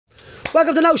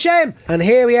Welcome to No Shame. And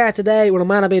here we are today with a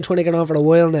man I've been trying to get on for a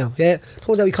while now. Yeah,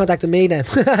 turns out he contacted me then.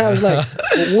 I was like,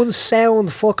 one sound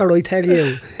fucker, I tell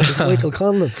you, is Michael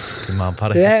Conlon. Good man,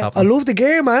 Paddy. Yeah, I love the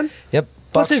gear, man. Yep.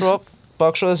 What's this?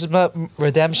 Boxer, this is my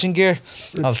redemption gear.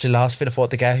 Obviously last fight I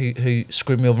fought the guy who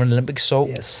screwed me over in the Olympics, so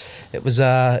Yes. it was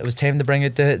time to bring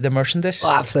out the merchandise. Oh,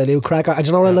 absolute cracker. And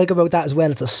you know what I like about that as well?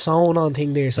 It's a sewn on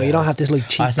thing there, so you don't have this like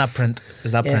cheap. It's not print.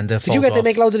 It's not Yeah. print. Did you get to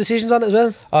make loads of decisions on it as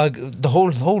well? The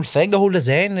whole thing, the whole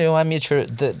design? You know, I made sure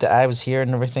the eye was here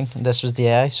and everything. And this was the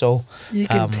eye, so You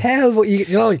can tell what you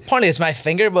know. apparently it's my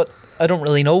finger, but I don't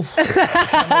really know.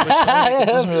 It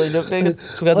doesn't really look like it.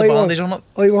 So we got the bandage on it.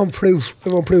 I want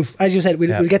proof. As you said,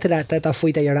 we'll get to that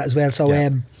fight that you're at as well. So,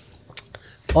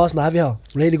 awesome to have you.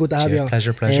 Really good to have you.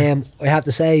 Pleasure. I have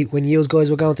to say, when you guys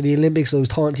were going to the Olympics, I was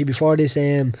talking to you before this.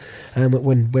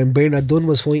 When Bernard Dunn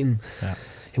was fighting,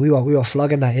 we were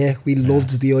flogging that. Yeah, we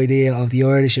loved the idea of the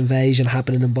Irish invasion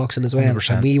happening in boxing as well.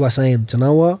 100%. And we were saying, do you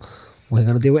know what? We're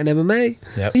going to do it in MMA.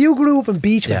 Yep. You grew up in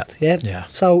Beachmont, yeah?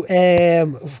 So,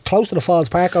 close to the Falls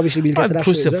Park, obviously, we'll get to that.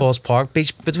 Close to the Falls Park,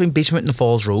 between Beachmont and the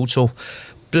Falls Road, so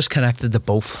just connected to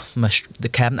both.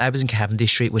 I was in Cavendish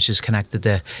Street, which is connected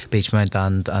to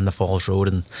Beachmont and the Falls Road,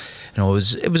 and you know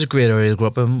it was a great area to grow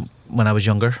up in when I was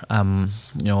younger. You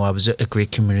know, I was a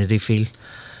great community feel.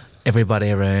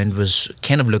 Everybody around was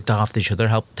kind of looked after each other,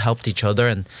 helped each other,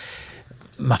 and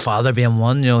my father being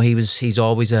one, you know, he's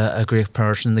always a great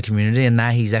person in the community, and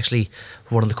now he's actually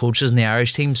one of the coaches in the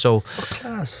Irish team. So,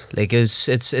 class. Like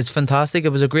it's fantastic. It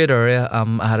was a great area.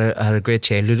 I had a great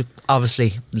childhood.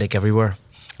 Obviously, like everywhere,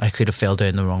 I could have fell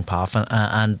down the wrong path,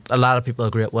 and a lot of people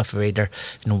I grew up with were either,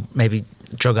 you know, maybe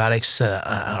drug addicts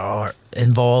or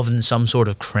involved in some sort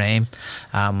of crime.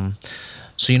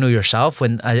 So you know yourself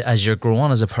when as you're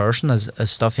growing as a person, as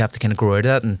stuff, you have to kind of grow out of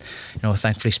that, and you know,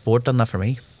 thankfully, sport done that for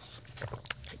me.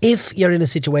 If you're in a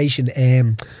situation,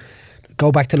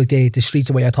 go back to like the streets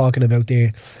of what you're talking about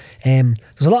there.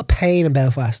 There's a lot of pain in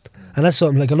Belfast, and that's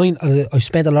something like I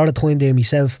spent a lot of time there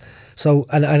myself. So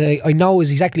and I know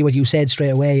is exactly what you said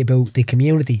straight away about the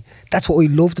community. That's what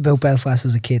I loved about Belfast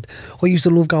as a kid. I used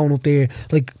to love going up there,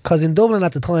 like because in Dublin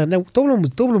at the time. Now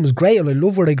Dublin was great, and I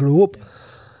love where I grew up.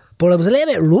 But it was a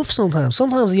little bit rough sometimes.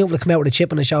 Sometimes you have to come out with a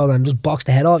chip on the shoulder and just box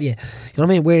the head off you. You know what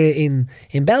I mean? Where in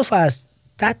Belfast,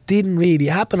 that didn't really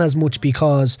happen as much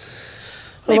because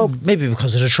maybe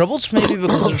because of the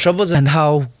troubles, and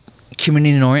how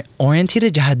community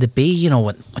oriented you had to be. You know,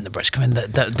 when the Brits come in,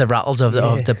 the rattles of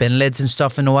the bin lids and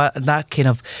stuff, and that kind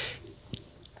of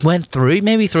went through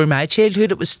my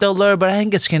childhood. It was still there, but I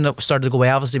think it's kind of started to go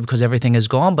away, obviously, because everything is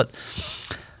gone. But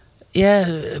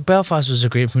yeah, Belfast was a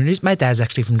great community. My dad's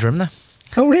actually from Drimnagh.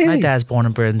 Oh, really? My dad's born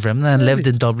and bred in Drimnagh and lived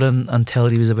in Dublin until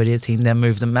he was about 18. Then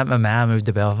met my mum, moved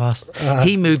to Belfast.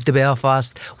 He moved to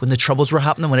Belfast when the troubles were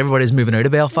happening, when everybody was moving out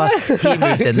of Belfast. He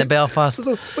moved into Belfast.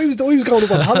 So I was going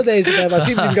up on holidays to Belfast.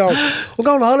 People would be going, we're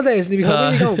going on holidays, and he'd be going, where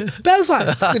are you going?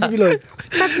 Belfast. And he'd be like,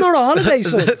 that's not a holiday,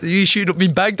 son. You should have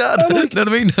been Baghdad. Like, you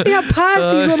know what I mean? They have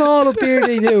pasties on all up there,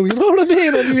 they do. You know what I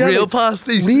mean? Real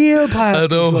pasties. Real pasties. I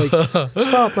know. Like,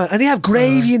 stop, man. And they have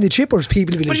gravy in the chippers.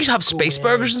 People be like, but you have space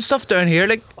burgers and stuff down here.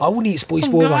 Like, I wouldn't eat spice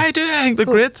burger. No, I do. I think they're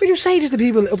great. When you say this to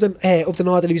people up the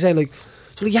north, they'll be saying like,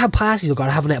 so like, you have pasties. Look, I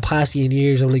haven't had a pasty in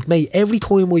years. I'm like, mate, every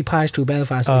time we pass through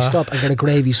Belfast, I stop and get a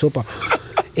gravy supper.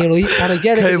 You know, and I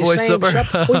get it in the same supper.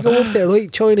 shop. I go up there,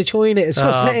 right? China. It's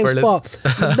the same brilliant. spot.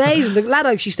 Amazing. The lad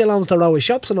actually still owns the row of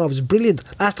shops and all. It was brilliant.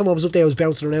 Last time I was up there, I was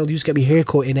bouncing around. He used to get me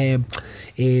haircut in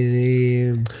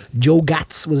Joe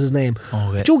Gatz was his name.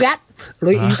 Okay. Joe Gat.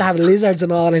 Right, he used to have lizards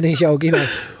and all in his show. You know,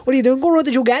 what are you doing? Go around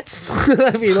to Joe Gatz.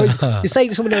 I mean, like, you say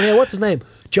to someone down here, what's his name?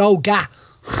 Joe Gat.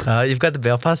 You've got the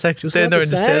Belfast section down there and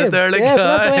just sit there like, yeah,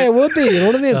 but that's the way it would be. You know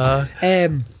what I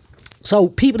mean? So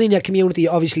people in your community,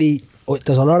 obviously,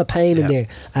 there's a lot of pain in there,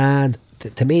 and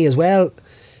to me as well,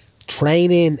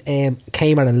 training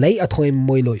came at a later time in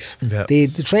my life. Yeah.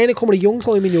 The training come at a young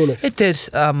time in your life. It did.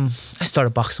 I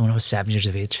started boxing when I was 7 years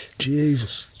of age.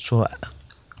 Jesus. So,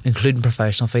 including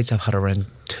professional fights, I've had around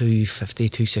 250,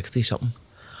 260 something.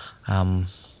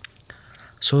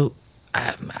 So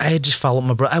I just followed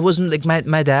my brother. I wasn't like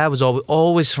my dad was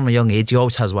always from a young age. He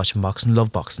always has watching boxing,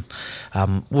 loved boxing.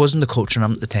 Wasn't the coaching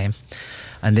him at the time.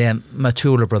 And then my two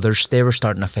older brothers, they were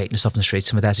starting to fight and stuff in the streets.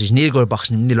 And my dad says, you need to go to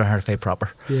boxing, you need to learn how to fight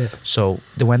proper. Yeah. So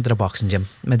they went to the boxing gym.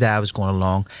 My dad was going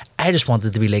along. I just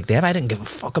wanted to be like them. I didn't give a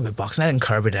fuck about boxing. I didn't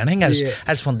care about anything. I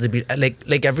just wanted to be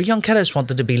like every young kid. I just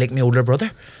wanted to be like my older brother.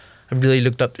 I really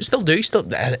looked up. Still do.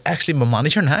 Actually, my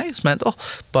manager now. It's mental.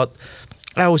 But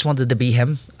I always wanted to be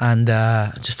him, and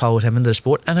just followed him into the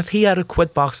sport. And if he had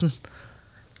quit boxing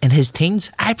in his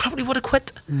teens, I probably would have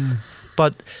quit.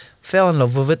 But fell in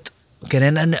love with it. get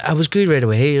in, and I was good right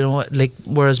away, you know. Like,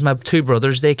 whereas my two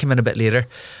brothers, they came in a bit later,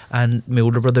 and my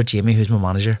older brother Jamie, who's my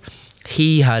manager,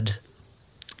 he had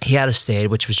a style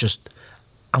which was just,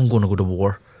 I'm going to go to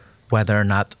war, whether or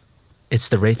not it's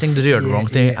the right thing to do or the wrong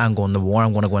thing. I'm going to war.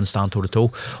 I'm going to go and stand toe to toe.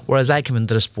 Whereas I came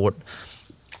into the sport,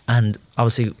 and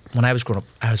obviously when I was growing up,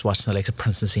 I was watching the likes of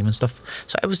Prince Naseem and stuff.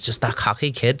 So I was just that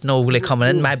cocky kid, like coming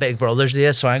in. My big brother's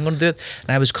there, so I'm going to do it.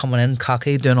 And I was coming in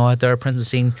cocky, doing all that there. Prince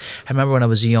Naseem, I remember when I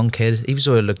was a young kid, he was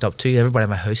who I looked up to. Everybody in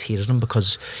my house hated him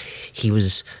because he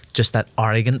was just that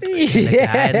arrogant kind of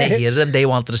guy, and they hated him. They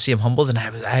wanted to see him humbled, and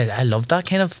I loved that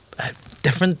kind of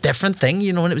different thing,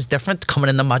 you know. And it was different coming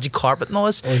in the magic carpet and all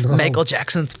this. Michael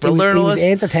Jackson's brother and all this. It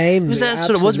was entertainment. It was that's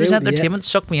what it was. It was entertainment.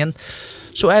 Sucked me in.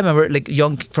 So I remember, like,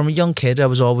 from a young kid, I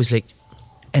was always like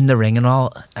in the ring and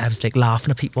all. I was like laughing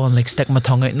at people and like sticking my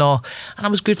tongue out and all. And I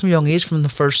was good from a young age. From the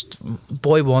first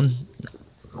boy won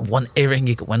everything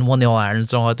you could win, won the All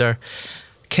Irelands and all out there.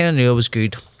 Kind of knew I was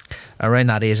good. Around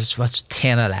that age, it's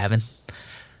 10, 11.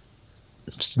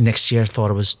 Next year, I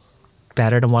thought I was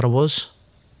better than what I was.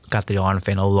 Got to the Ireland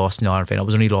final, lost in the Ireland final. I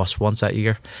was only lost once that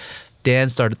year. Then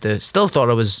still thought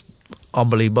I was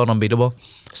unbelievable, unbeatable.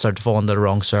 Started to fall into the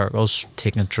wrong circles,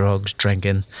 taking drugs,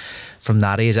 drinking. From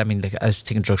that age, I mean, like, I was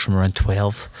taking drugs from around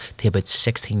 12 to about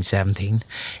 16, 17.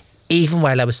 Even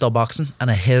while I was still boxing, and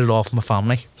I hid it off with my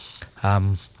family.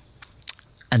 And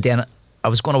then I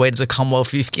was going away to the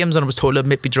Commonwealth Youth Games, and I was told I'd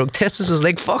make me drug tested. So I was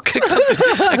like, fuck,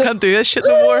 I can't do this shit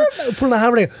no more. Pulling a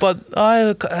hammer. But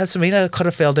I could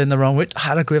have fell down the wrong route. I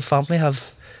had a great family.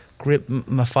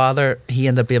 My father, he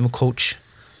ended up being my coach.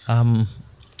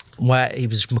 He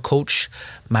was my coach,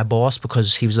 my boss,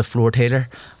 because he was a floor tailor,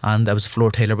 and I was a floor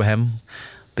tailor with him.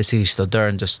 Basically, he stood there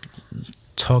and just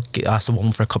asked a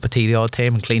woman for a cup of tea the odd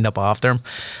time and cleaned up after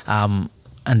him.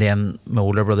 And then my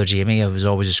older brother Jamie, I was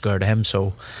always scared of him,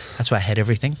 so that's why I hid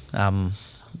everything.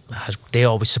 They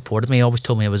always supported me, always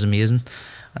told me I was amazing,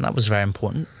 and that was very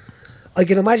important. I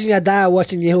can imagine your dad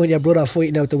watching you and your brother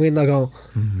fighting out the window going,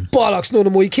 bollocks, none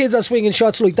of my kids are swinging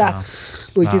shots like that.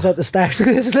 This at the start.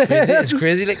 It's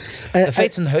crazy. Like, the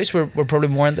fights in the house were probably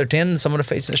more entertaining than some of the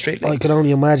fights in the street. Like. I can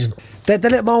only imagine. The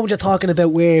little moment you're talking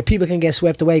about where people can get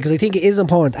swept away, because I think it is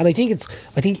important, and I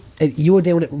think you're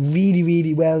doing it really,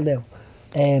 really well now,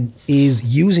 is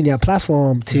using your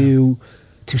platform to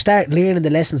start learning the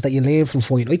lessons that you learn from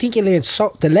fighting. I think you learn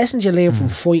the lessons you learn from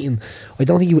fighting. I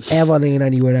don't think you would ever learn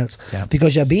anywhere else,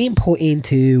 because you're being put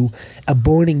into a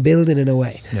burning building in a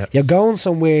way. You're going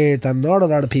somewhere that not a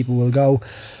lot of people will go,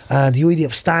 and the idea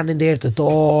of standing there at the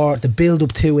door, the build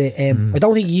up to it. I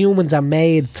don't think humans are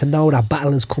made to know that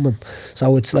battle is coming.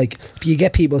 So it's like you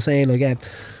get people saying like,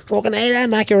 fucking hey, that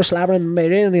knock your slabbering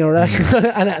made in or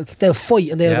and they'll fight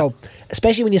and they'll go.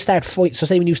 Especially when you start fight. So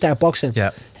say when you start boxing,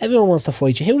 everyone wants to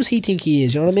fight you. Who does he think he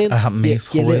is? You know what I mean?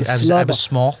 I was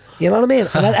small. You know what I mean?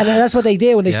 And that's what they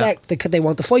do when they start. They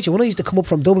want to fight you. When I used to come up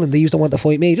from Dublin, they used to want to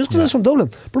fight me just because I was from Dublin.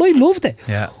 But I loved it.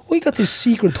 I got this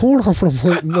secret turn on from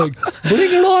fighting. Like,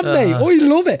 bring it on, mate. I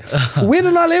love it.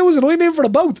 Winning or losing, I'm in for the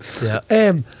both.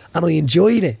 And I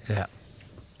enjoyed it.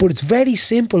 But it's very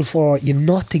simple for you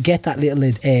not to get that little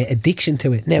addiction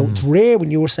to it. Now, it's rare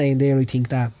when you were saying there, I think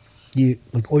that I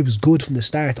was good from the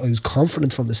start. I was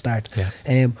confident from the start.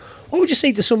 What would you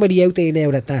say to somebody out there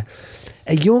now that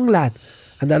a young lad,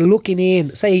 and they're looking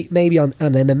in, say maybe on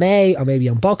MMA or maybe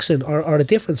on boxing or a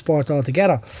different sport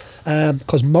altogether,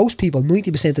 because most people,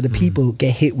 90% of the people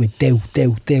get hit with doubt,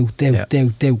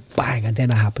 bang, and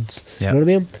then it happens. You know what I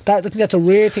mean? I think that's a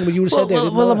rare thing. What you would have said there.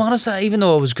 Well, I'm honest. Even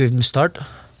though I was good from the start,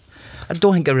 I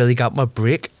don't think I really got my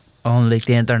break on like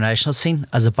the international scene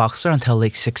as a boxer until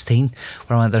like 16,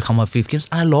 where I went to the Commonwealth Youth Games,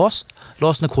 and I lost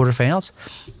in the quarterfinals.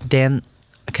 Then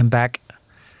I came back,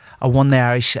 I won the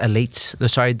Irish elites,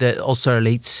 the Ulster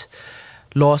elites,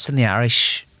 lost in the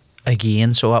Irish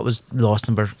again, so that was lost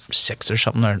number 6 or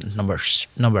something, or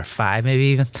number 5 maybe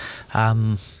even.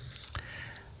 And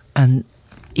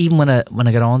even when I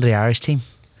got on to the Irish team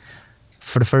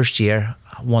for the first year,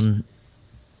 I won.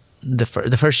 The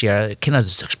first year, I kind of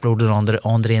just exploded onto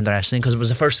the international scene, because it was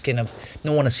the first kind of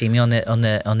no one had seen me on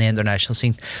the international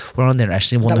scene. We're on the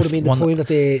international scene. That would have been the point that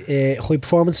the high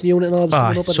performance unit and all was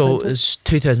coming up. So it's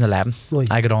 2011.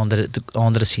 Right. I got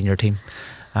onto the senior team,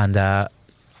 and I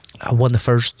won the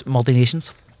first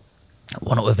multi-nations. I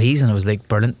won it with ease, and it was like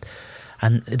brilliant.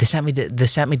 And they sent me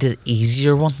the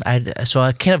easier one. So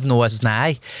I kind of know as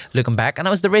now, looking back, and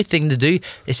it was the right thing to do.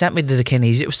 They sent me to the kind of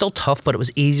easy. It was still tough, but it was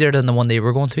easier than the one they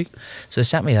were going to. So they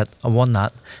sent me that. I won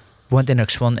that. Went to the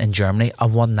next one in Germany. I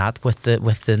won that with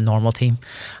the normal team,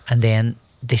 and then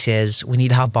they says we need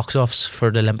to have box offs for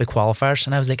the Olympic qualifiers.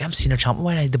 And I was like, I'm senior champion.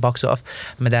 Why do I need the box off?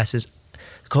 And my dad says,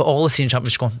 all the senior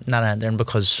champions going, not entering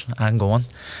because I'm going.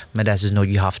 My dad says, no,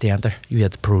 you have to enter. You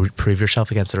had to prove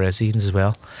yourself against the rest of seasons as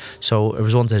well. So it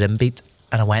was ones I didn't beat,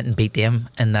 and I went and beat them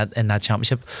in that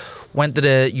championship. Went to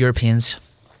the Europeans,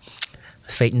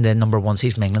 fighting the number 1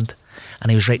 seed from England,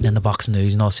 and he was writing in the boxing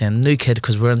news and all saying, new kid,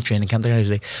 because we're in the training camp there, he was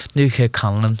like, new kid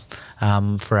Conlon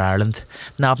for Ireland.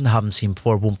 Nothing I haven't seen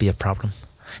before, won't be a problem.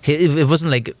 It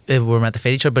wasn't like we were meant to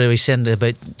fight each other, but he was saying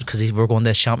about, because we were going to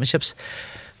the championships,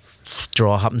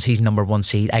 draw happens, he's number 1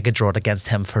 seed, I could draw it against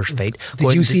him first fight.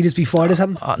 Did you see this before this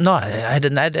happened? No, I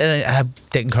didn't. I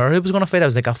didn't care who was going to fight. I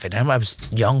was like, I'll fight him. I was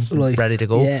young, ready to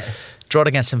go. Yeah. Draw it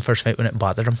against him first fight when it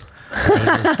bothered him. And he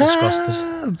was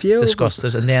disgusted. Beautiful.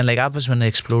 Disgusted. And then, like, that was when they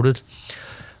exploded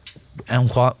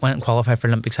and went and qualified for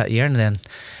Olympics that year. And then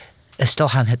I still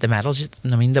hadn't hit the medals yet.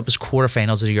 I mean, that was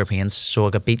quarterfinals of the Europeans. So I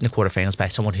got beaten in the quarterfinals by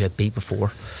someone who had beat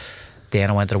before. Then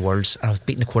I went to the Worlds and I was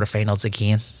beaten in the quarterfinals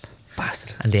again.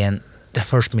 Bastard. And then the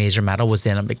first major medal was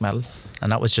the Olympic medal.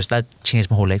 And that changed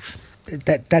my whole life.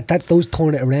 That those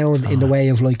turn it around in the way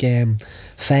of like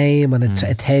fame and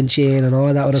attention and all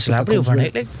that other stuff. Celebrity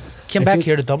overnight, like came back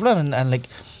here to Dublin and like,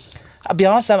 I'll be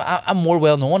honest, I'm more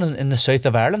well known in the south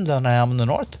of Ireland than I am in the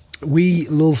north. We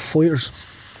love fighters.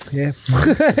 Yeah.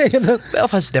 You know?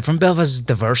 Belfast is different. Belfast is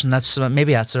diverse, and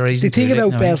maybe that's the reason. The thing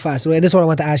about Belfast, and this is what I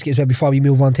want to ask you as well before we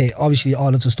move on to obviously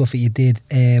all of the stuff that you did,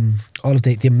 all of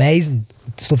the amazing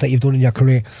stuff that you've done in your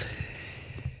career.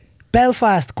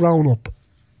 Belfast growing up,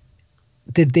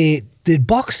 did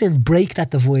boxing break that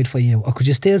divide for you, or could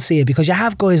you still see it? Because you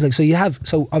have guys like,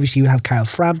 so obviously you have Carl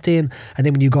Frampton, and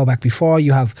then when you go back before,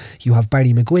 you have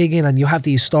Barry McGuigan, and you have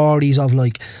these stories of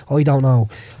like, I don't know,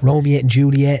 Romeo and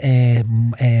Juliet,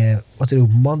 what's it,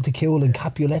 Montecule and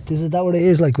Capulet, is it that what it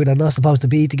is? Like, where they're not supposed to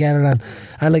be together,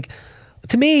 and like,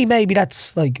 to me, maybe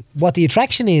that's like what the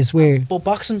attraction is. Where, well,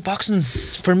 boxing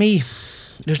for me,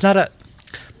 there's not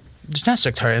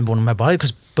sectarian bone in my body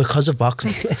because of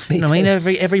boxing. You know what I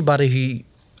mean? Everybody who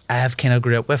I have kind of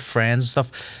grew up with, friends and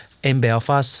stuff in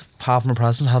Belfast, half from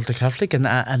Protestant, half the Catholic, and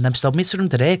I'm still meeting them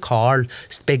today. Carl,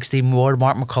 Big Stephen Ward,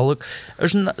 Mark McCulloch.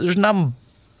 There's nothing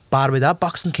bad about that.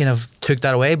 Boxing kind of took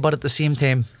that away, but at the same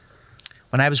time,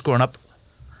 when I was growing up,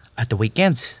 at the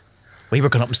weekends, we were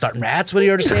going up and starting rats, what are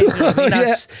you to say? You know what I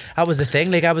mean? That was the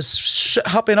thing. Like, I was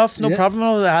happy enough, no problem.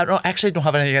 I don't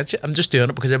have anything against it. I'm just doing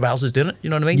it because everybody else is doing it. You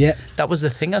know what I mean? Yeah. That was the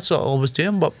thing. That's what I was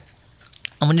doing. And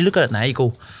when you look at it now, you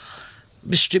go,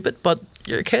 it's stupid, but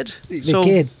you're a kid. You're a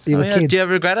kid. Do you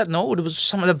ever regret it? No. It was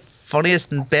some of the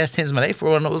funniest and best things in my life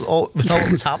when it was all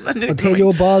was happening. Until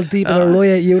you're balls deep in a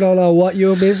riot, you don't know what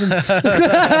you're missing. You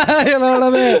know what I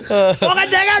mean? Fucking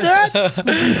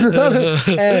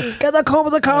get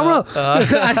the camera.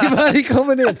 Anybody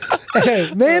coming in?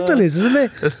 Mental isn't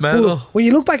it? It's mental. But when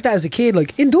you look back at that as a kid,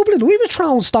 like in Dublin, we was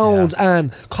throwing stones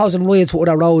and causing riots with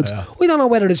other roads. Yeah. We don't know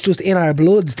whether it's just in our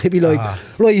blood to be like,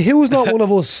 right, who's not one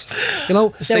of us? You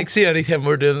know? It's like, see, anytime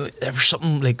we're doing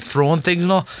something like throwing things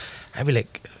and all, I'd be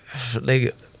like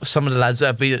some of the lads that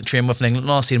I've been training with in England,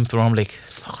 and I see them throw, I'm like,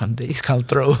 fucking these can't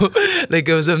throw. Like,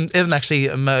 it was even actually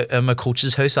in my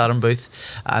coach's house, Adam Booth,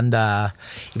 and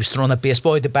he was throwing a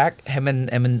baseball at the back, him and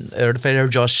the fighter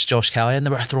Josh Kelly, and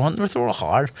they were throwing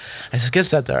hard. I said, get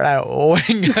that there,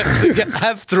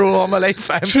 I've thrown all my life.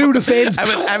 Through the fence.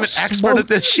 I'm an expert at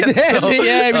this shit. So,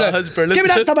 yeah, that's brilliant. Give me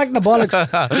that stuff back in the bollocks.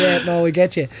 Yeah, no, we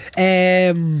get you.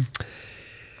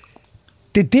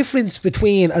 The difference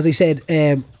between, as I said,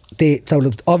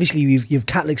 so obviously you've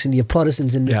Catholics and you have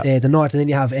Protestants in the north, and then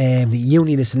you have the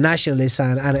Unionists and Nationalists,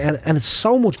 and it's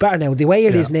so much better now. The way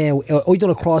it is now, I done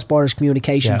a cross-borders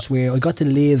communications where I got to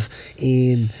live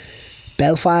in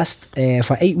Belfast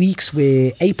for 8 weeks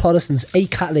with 8 Protestants,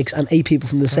 8 Catholics and 8 people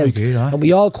from the south, and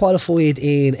we all qualified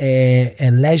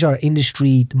in leisure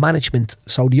industry management.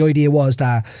 So the idea was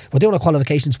that we're doing our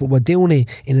qualifications, but we're doing it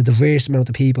in a diverse amount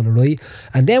of people, right?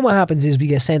 And then what happens is we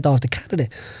get sent off to Canada.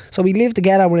 So we live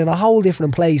together, we're in a whole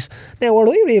different place. Now what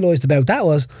I realised about that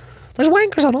was there's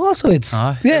wankers on all sides.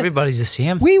 Everybody's the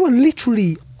same. We were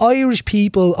literally Irish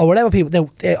people or whatever people. Now,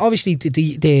 obviously,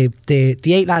 the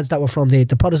 8 lads that were from the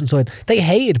Protestant side, they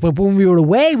hated. But when we were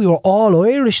away, we were all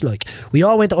Irish. Like, we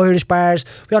all went to Irish bars.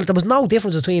 There was no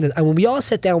difference between it. And when we all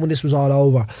sat down when this was all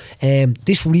over,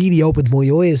 this really opened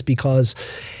my eyes, because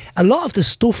a lot of the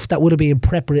stuff that would have been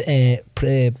I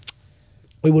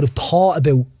would have thought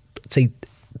about, say,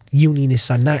 Unionists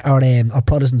or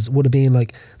Protestants would have been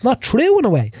like not true in a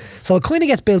way. So it kind of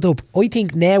gets built up. I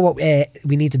think now what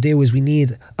we need to do is we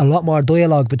need a lot more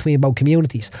dialogue between both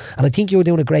communities, and I think you're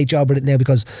doing a great job with it now,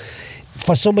 because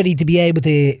for somebody to be able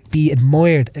to be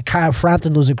admired, Carl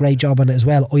Frampton does a great job on it as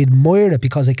well. I admire it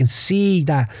because I can see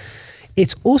that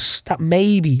it's us that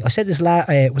maybe, I said this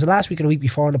was it last week or the week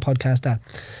before on the podcast, that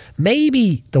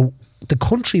maybe the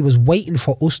country was waiting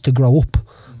for us to grow up.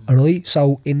 Alright,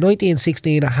 so in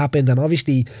 1916 it happened, and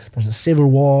obviously there's a civil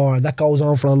war, and that goes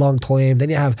on for a long time. Then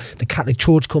you have the Catholic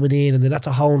Church coming in, and then that's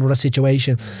a whole other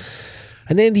situation.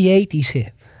 And then the 80s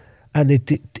hit, and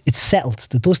it's settled.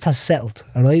 The dust has settled.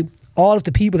 Alright, all of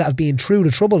the people that have been through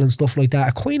the trouble and stuff like that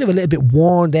are kind of a little bit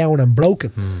worn down and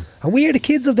broken, and we are the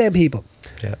kids of them people.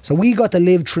 Yeah. So we got to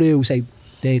live through, say,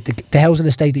 the housing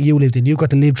estate that you lived in. You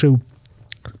got to live through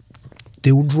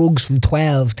doing drugs from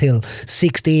 12 till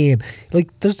 16.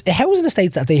 Like, there's housing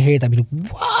estates that they hear that be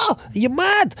like, wow, are you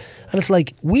mad? And it's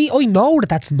like, I know that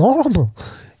that's normal.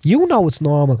 You know it's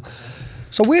normal.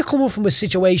 So we're coming from a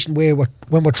situation where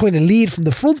when we're trying to lead from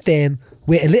the front then,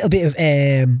 with a little bit of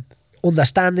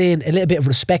understanding, a little bit of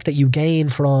respect that you gain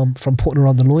from putting her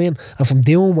on the line and from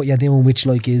doing what you're doing, which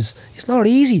like it's not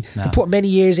easy to put many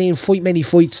years in, fight many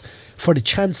fights for the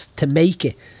chance to make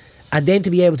it, and then to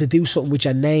be able to do something with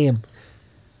your name.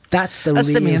 That's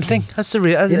the main thing. That's the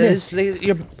real. It is.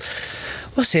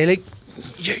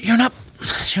 You're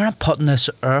not putting this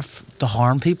earth to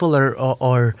harm people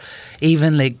or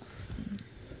even like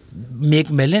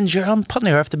make millions. You're on putting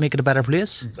the earth to make it a better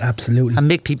place. Absolutely. And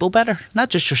make people better, not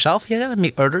just yourself. You gotta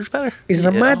make others better.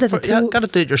 Isn't it mad that you gotta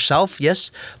do it yourself,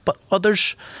 yes, but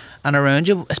others and around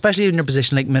you, especially in your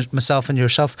position like myself and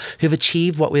yourself, who've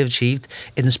achieved what we've achieved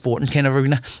in the sporting kind of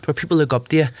arena, where people look up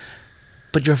to you.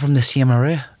 But you're from the same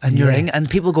area, and you're in, and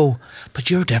people go, but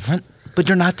you're different. But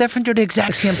you're not different, you're the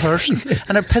exact same person.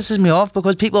 And it pisses me off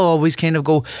because people always kind of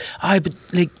go, but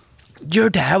like, your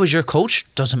dad was your coach,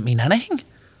 doesn't mean anything.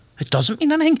 It doesn't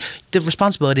mean anything. The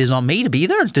responsibility is on me to be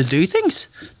there, to do things.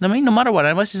 I mean, no matter what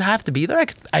anyone says, I have to be there. I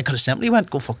could have simply went,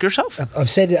 go fuck yourself.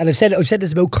 I've said it, and I've said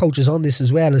this about coaches on this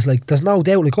as well. It's like, there's no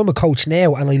doubt, like, I'm a coach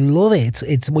now, and I love it.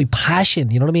 It's my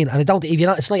passion, you know what I mean? And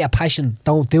it's not your passion,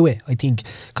 don't do it, I think.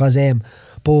 Because,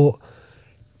 but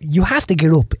you have to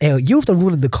get up. You have to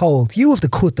run in the cold. You have to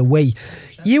cut the weight.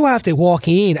 You have to walk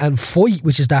in and fight,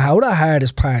 which is the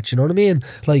hardest part, you know what I mean?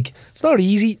 Like, it's not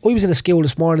easy. I was in a school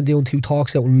this morning doing 2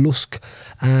 talks out in Lusk,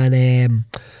 and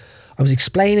I was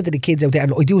explaining to the kids out there,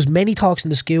 and I do as many talks in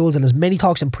the schools and as many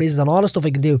talks in prisons and all the stuff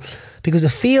I can do, because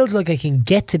it feels like I can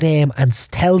get to them and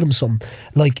tell them something.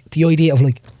 Like, the idea of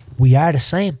like, we are the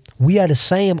same. We are the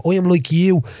same. I am like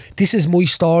you. This is my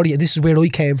story, and this is where I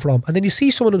came from. And then you see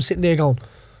some of them sitting there going,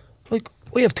 like,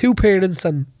 I have 2 parents,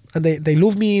 and they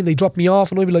love me, and they drop me off,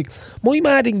 and I'd be like, my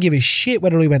ma didn't give a shit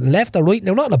whether I went left or right.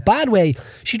 Now, not in a bad way.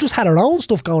 She just had her own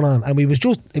stuff going on, and it was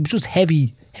just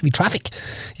heavy traffic.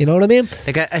 You know what I mean?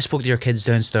 Like, I spoke to your kids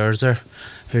downstairs there,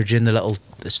 who are doing the little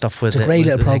stuff with it. It's a great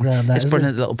little program. It's a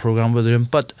brilliant little program with them.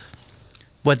 But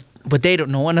what they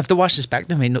don't know, and if they watch this back,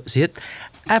 they may not see it.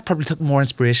 I've probably took more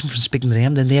inspiration from speaking to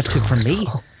them than they have took from me. You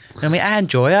know what I mean? I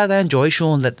enjoy it. I enjoy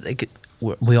showing that, like,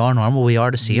 we are normal, we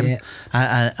are the same,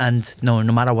 and no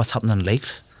matter what's happening in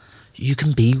life, you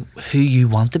can be who you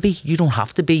want to be. You don't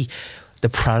have to be the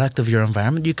product of your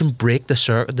environment. You can break the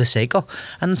cycle,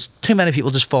 and too many people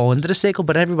just fall into the cycle,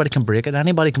 but everybody can break it.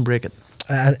 Anybody can break it.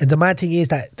 And the mad thing is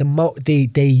that the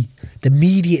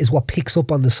media is what picks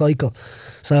up on the cycle.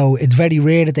 So it's very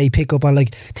rare that they pick up on,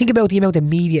 like, think about the amount of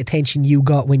media attention you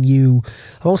got when you,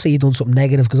 I won't say you done something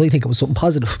negative, because I think it was something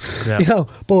positive, you know,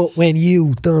 but when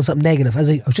you done something negative,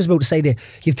 as I was just about to say there,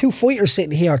 you have 2 fighters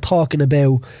sitting here talking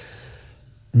about,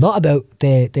 not about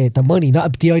the money,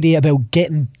 not the idea about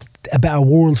getting a better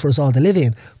world for us all to live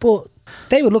in, but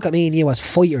they would look at me and you as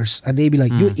fighters, and they'd be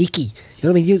like, you're icky, you know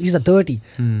what I mean, you're dirty.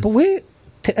 But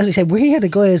as I said, we're the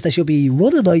guys that should be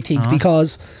running, I think,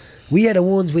 because we are the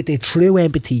ones with the true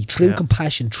empathy, true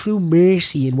compassion, true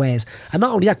mercy in ways, and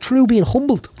not only that, true being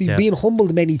humbled. We've been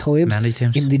humbled many times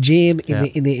in the gym,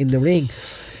 in the ring.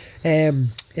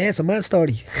 It's a mad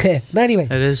story. Anyway,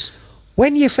 it is.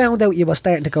 When you found out you were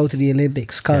starting to go to the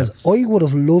Olympics, because I would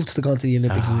have loved to go to the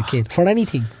Olympics as a kid, for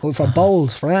anything, for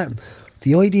bowls, for anything.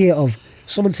 The idea of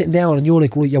someone sitting down and you're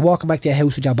like, right, you're walking back to your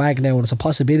house with your bag now, and it's a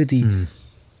possibility.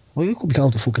 Well, you could be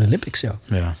going to the fucking Olympics,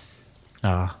 yeah.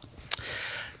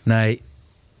 Now,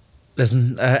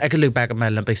 listen, I could look back at my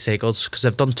Olympic cycles, because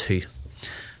I've done 2,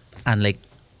 and like,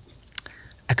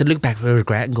 I could look back with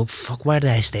regret and go, fuck, why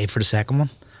did I stay for the second one?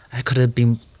 I could have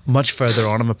been much further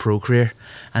on in my pro career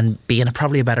and be in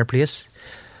probably a better place.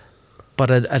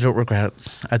 But I don't regret it.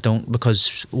 I don't,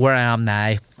 because where I am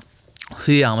now,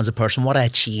 who I am as a person, what I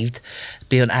achieved,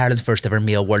 being Ireland's first ever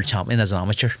male world champion as an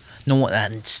amateur. No,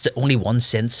 and it's only one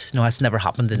since. No, that's never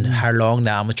happened in how long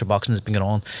the amateur boxing has been going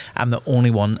on. I'm the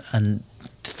only one and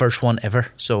the first one ever.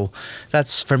 So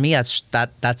that's, for me, that's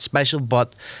special.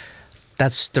 But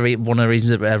that's one of the reasons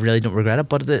that I really don't regret it.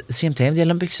 But at the same time, the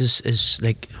Olympics is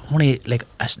like only like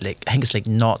I think it's like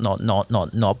not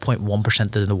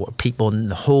 0.1% of the people in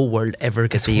the whole world ever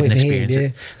get to even experience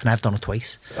it, and I've done it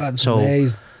twice. That's so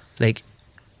amazing. like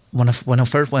when I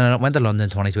went to London in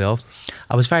 2012,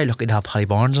 I was very lucky to have Paddy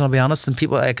Barnes, and I'll be honest, and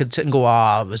people I could sit and go,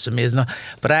 it was amazing,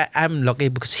 but I'm lucky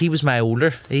because he was my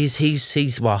older.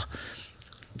 He's what,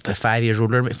 about 4 years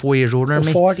older than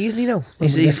me. 40, isn't he now?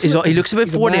 He looks about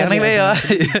 40 anyway.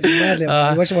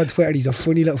 I watch him on Twitter. He's a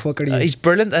funny little fucker. He's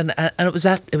brilliant, and it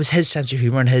was his sense of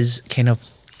humour and his kind of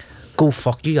go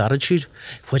fuck you attitude,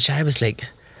 which I was like.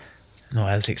 No,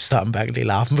 I was like stopping back and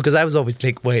laughing because I was always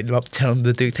like waiting up, telling him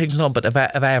to do things and all. But if I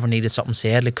ever needed something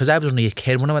said, like, because I was only a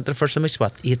kid when I went to the first Olympics,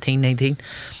 18, 19,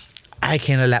 I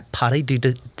kind of let Paddy do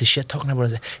the shit talking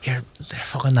about it. Here, they're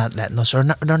fucking not letting us. They're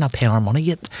not paying our money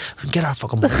yet. We can get our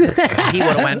fucking money. He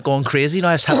would have went going crazy. You know,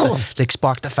 I just had to like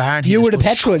spark the fire. And you were the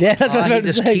petrol, yeah. That's what I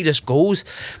was saying. He just goes.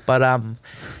 But and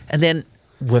then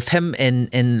with him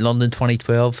in London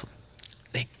 2012,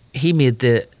 like he made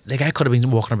the like I could have been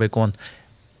walking about going,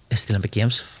 it's the Olympic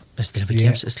Games. It's the Olympic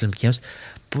Games. It's the Olympic Games.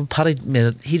 But Paddy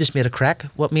he just made a crack.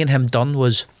 What me and him done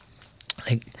was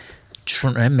like just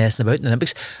running around messing about in the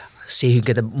Olympics. See who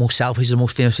get the most selfies, the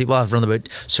most famous people. I've run about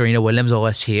Serena Williams, all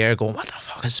this here, going, what the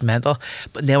fuck, it's mental.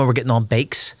 But then when we're getting on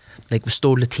bikes, like we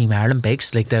stole the Team Ireland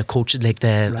bikes, like the coaches, like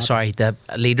the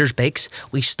leaders' bikes.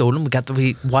 We stole them.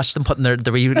 We watched them putting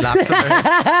the wee laps in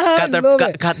their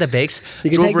got the bikes.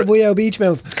 You can take the boy out beach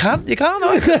mouth.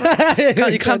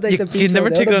 You never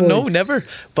take it on. No, never.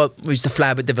 But we used to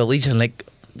fly about the village and like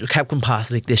kept going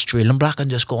past like the Australian block and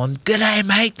just going, good day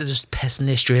mate. They're just pissing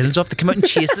the Australians off. They come out and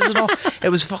chased us and all. It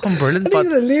was fucking brilliant. And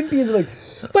these Olympians are like,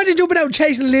 imagine jumping out and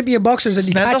chasing Olympian boxers and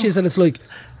he catches and it's like,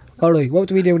 alright, what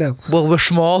do we do now? Well, we're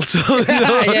small, so you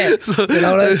know, yeah. So, you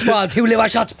know, we're small, 2 liver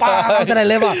shots, out to the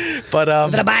liver, but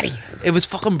to the body. It was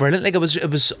fucking brilliant. Like it was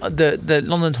the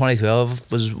London 2012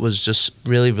 was just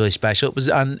really, really special.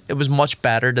 It was much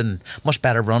better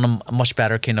run and much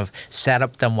better kind of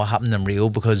setup than what happened in Rio,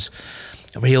 because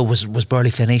Rio was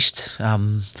barely finished.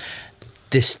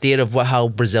 The state of how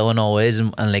Brazil and all is,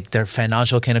 and like their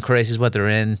financial kind of crisis, what they're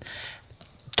in.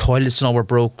 Toilets and all were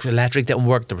broke, electric didn't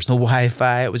work, there was no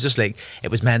Wi-Fi. It was just like, it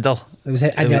was mental.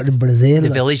 And you're in Brazil. The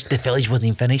village wasn't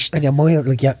even finished. And you're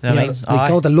like,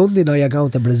 going to London or you're going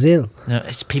to Brazil. You know,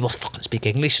 it's people fucking speak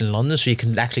English in London, so you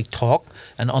can actually talk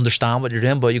and understand what you're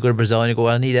doing. But you go to Brazil and you go,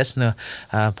 I need this, and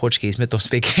the Portuguese mate don't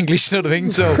speak English, you know what I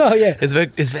mean? So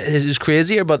it's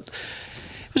crazier, but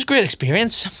it was a great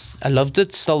experience. I loved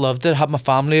it, still loved it. Had my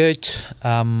family out.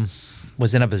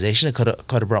 Was in a position I could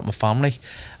have brought my family.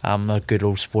 A good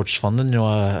old sports funding, you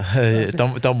know,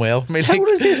 done well for me. How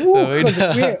does this work? We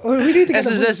need to get this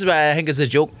is why I think it's a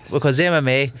joke, because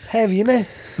MMA, it's heavy, isn't it?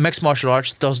 Mixed martial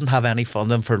arts doesn't have any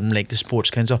funding from like the Sports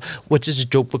Council, which is a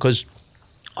joke, because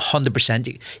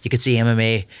 100% you could see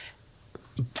MMA,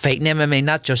 fighting MMA,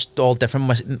 not just all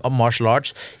different martial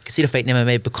arts. You can see the fighting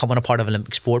MMA becoming a part of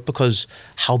Olympic sport because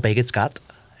how big it's got.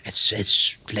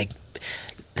 It's like,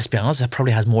 let's be honest, it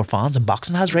probably has more fans than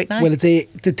boxing has right now. Well, it's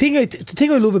the thing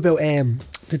I love about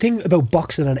the thing about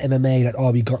boxing and MMA that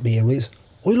always got me is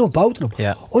I love both of them.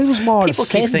 Yeah, I was more people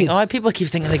keep thinking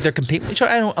like they're competing with each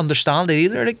other. I don't understand it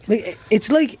either. Like it's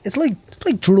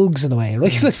like drugs in a way.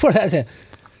 Like let's put it.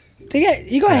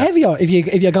 You got heavier if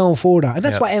you're going further, and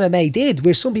that's what MMA did.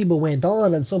 Where some people went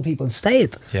on and some people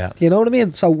stayed. Yeah, you know what I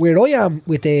mean. So where I am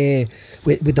with the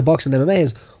boxing and MMA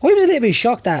is, I was a little bit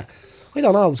shocked that, I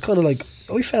don't know, it was kind of like,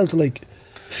 I felt like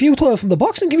futile from the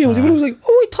boxing community. But I was like,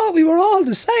 I thought we were all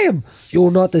the same. You're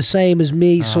not the same as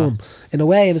me, son, in a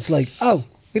way. And it's like, oh,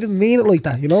 we didn't mean it like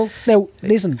that, you know. Now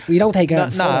listen, we don't take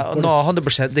it. No,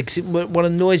 100%. Like, see, what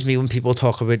annoys me when people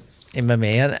talk about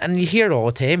MMA, and you hear it all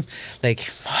the time, like,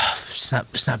 it's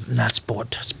not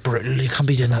sport, it's brutal, you can't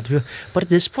be doing that. But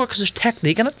it is sport, because there's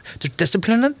technique in it, there's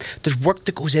discipline in it, there's work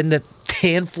that goes into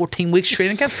 10-14 weeks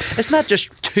training camp. It's not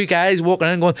just two guys walking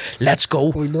in and going, let's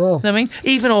go. I know. You know what I mean?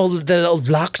 Even all the little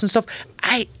blocks and stuff,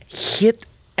 I hate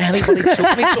anybody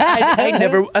choke me, so I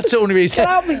never, that's the only reason.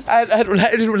 I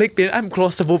don't like being, I'm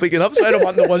claustrophobic enough, so I don't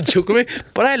want no one choking me,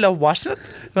 but I love watching it.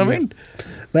 You know what I mean?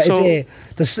 But so,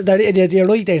 you're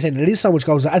right there saying there is so much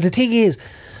goes on. And the thing is,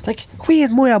 like, we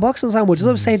admire boxing so much. As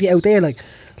I was saying to you out there, like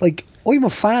I'm a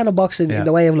fan of boxing in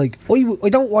the way of like, I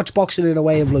don't watch boxing in a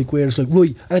way of like where it's like,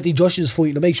 right, Anthony Joshua's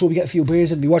fighting to make sure we get a few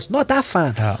beers and we watch. Not that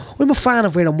fan. Yeah. I'm a fan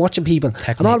of where I'm watching people,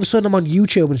 and all of a sudden I'm on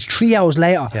YouTube and it's 3 hours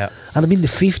later, and I'm in the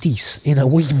 50s in a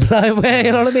white and black way,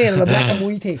 you know what I mean? In a black and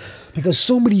white thing, because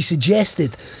somebody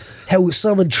suggested, how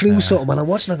someone threw something, and I'm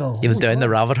watching. I go, You went down the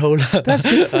rabbit hole. that's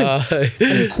different. And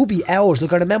it could be hours.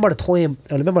 Like I remember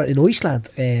in Iceland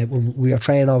when we were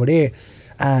training over there,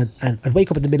 and I'd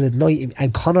wake up in the middle of the night,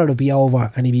 and Connor would be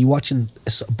over, and he'd be watching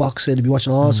boxing, he'd be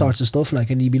watching all sorts of stuff, like,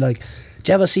 and he'd be like,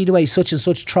 "Do you ever see the way such and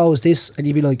such throws this?" And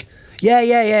you'd be like,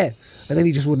 yeah. And then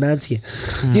he just wouldn't answer you.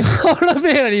 You know what I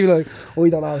mean? And he'd be like, "Oh, we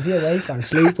don't know, is he awake or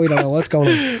asleep? We don't know what's going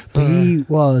on." But he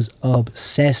was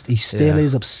obsessed. He still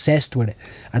is obsessed with it.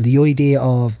 And the idea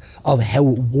of how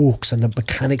it works and the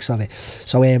mechanics of it.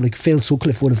 So like Phil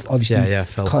Sutcliffe would have obviously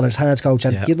Phil. Connor's hands coach,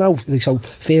 and you know, like, so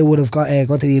Phil would have gone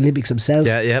to the Olympics himself.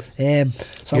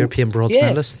 So, European bronze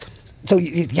medalist. So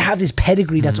you have this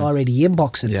pedigree that's already in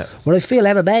boxing. Yeah. But I feel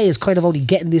MMA is kind of only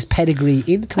getting this pedigree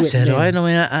into That's it. it, right? I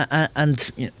mean,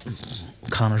 and you know,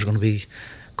 Connor's going to be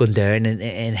going down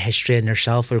in history, and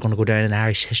yourself are going to go down in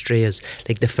Irish history as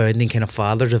like the founding kind of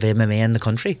fathers of MMA in the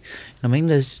country. I mean,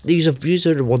 these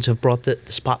are the ones who have brought the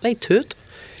spotlight to it.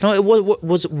 No,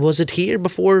 was it here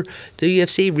before the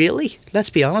UFC? Really? Let's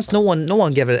be honest. No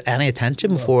one gave it any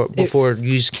attention before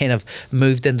you kind of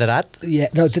moved into that. Yeah,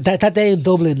 no, that day in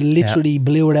Dublin literally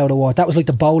blew it out of the water. That was like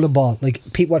the bowling ball.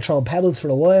 Like people were throwing pebbles for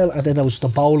a while, and then there was the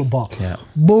bowling ball. Yeah.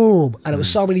 Boom, and it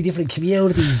was so many different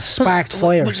communities sparked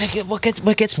fires. What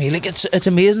gets me? Like it's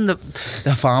amazing the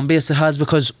fan base it has,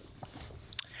 because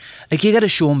like you get a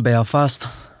show in Belfast,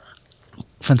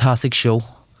 fantastic show,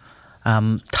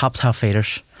 top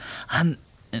fighters. And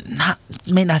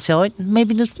may not sell out.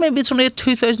 Maybe it's only a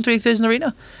 2,000, 3,000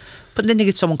 arena. But then you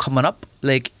get someone coming up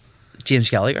like James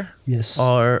Gallagher, yes,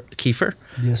 or Kiefer,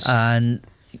 yes, and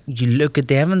you look at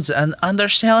them and they're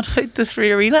selling out the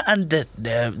 3 arena, and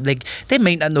they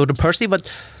might not know them personally,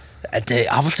 but they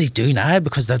obviously do now,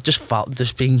 because they've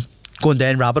just been going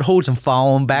down rabbit holes and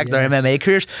following back their MMA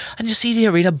careers, and you see the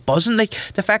arena buzzing. Like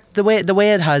the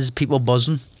way it has people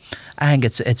buzzing, I think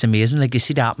it's amazing. Like you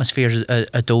see the atmospheres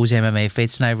at those MMA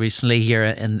fights now recently here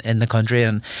in the country,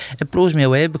 and it blows me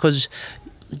away, because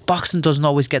boxing doesn't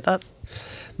always get that.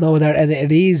 No, and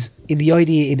it is, in the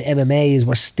idea in MMA is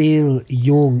we're still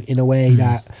young in a way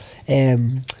that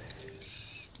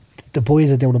the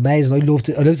boys are doing amazing. I love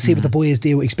to see what the boys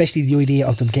do, especially the idea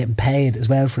of them getting paid as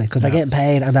well for it, because they're getting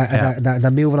paid, and they're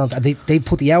moving on. And they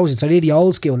put the hours in, so they're the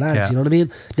old school lads. You know what I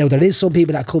mean? Now there is some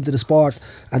people that come to the sport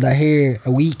and they're here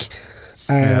a week,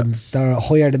 and they're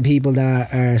higher than people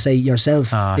that are, say,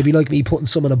 yourself. It'd be like me putting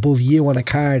someone above you on a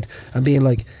card and being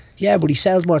like, yeah, but he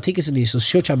sells more tickets than you, so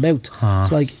shut your mouth.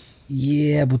 It's like,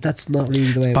 yeah, but that's not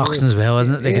really the way boxing as well,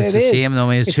 isn't it? Like it's the same. I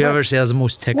mean, it's whoever sells the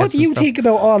most tickets. What do you think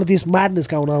about all of this madness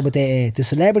going on with the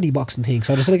celebrity boxing thing?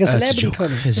 So there's like a celebrity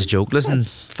kind of... It's a joke. Listen,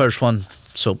 first one,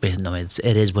 so be it. No, it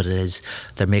is what it is.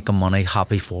 They're making money.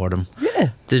 Happy for them.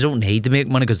 Yeah. They don't need to make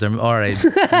money because they're alright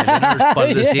millionaires, but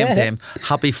at the same time,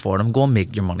 happy for them. Go and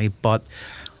make your money, but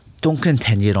don't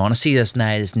continue it on. I see this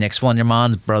now, this next one, your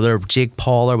man's brother, Jake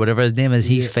Paul or whatever his name is,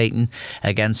 he's fighting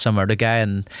against some other guy,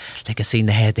 and like I seen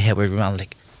the head-to-head where your man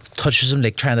like touches him,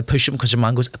 like trying to push him, because your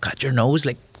man goes, "I got your nose."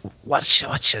 Like, what shit,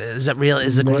 is it real?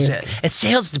 Is it going to... It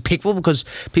sells to people, because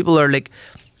people are like,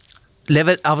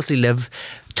 live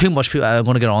too much people. I'm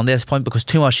going to get on this point, because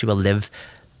too much people live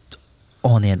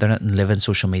on the internet and live in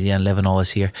social media and live in all this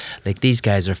here. Like, these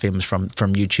guys are famous from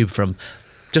YouTube, from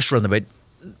just running about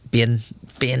being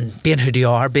who they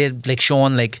are, being like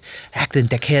showing, like acting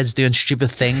dickheads, doing stupid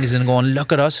things and going,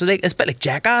 look at us. So, like, it's a bit like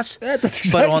Jackass,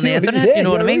 but on the internet, you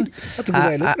know what I mean? That's a good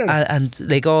way of looking at it. And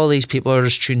like all these people are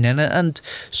just tuning in, and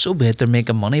so be it, they're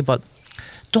making money, but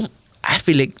I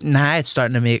feel like now it's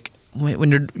starting to make,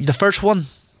 when you're the first one,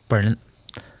 brilliant,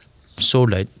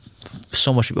 sold out,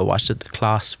 so much people watched it, the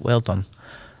class, well done,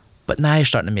 but now you're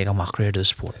starting to make a mockery of the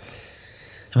sport.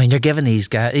 I mean, you're giving these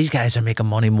guys are making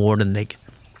money more than like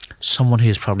someone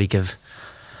who's probably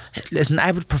listen, I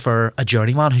would prefer a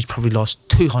journeyman who's probably lost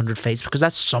 200 fights, because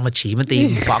that's some achievement to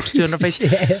even box 200 fights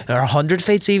or 100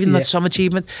 fights even, that's some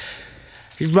achievement.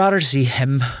 You'd rather see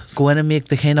him go in and make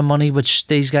the kind of money which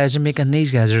these guys are making.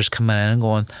 These guys are just coming in and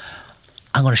going,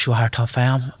 I'm going to show how tough I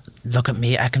am. Look at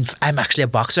me, I'm actually a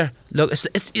boxer. Look,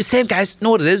 it's the same guys,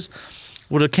 know what it is.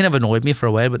 Well, it kind of annoyed me for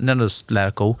a while, but then I just let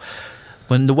it go.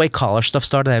 When the white collar stuff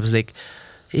started, I was like,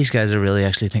 these guys are really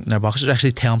actually thinking they're boxers. They're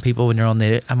actually telling people when you're on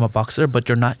the, I'm a boxer, but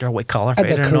you're not. You're a white collar fighter.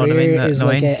 And the know what I mean? is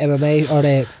like a MMA or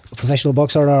a professional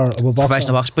boxer or a boxer.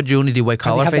 Professional boxer, but you only do white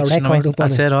collar fights. You know what I mean?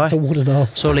 That's it. It's a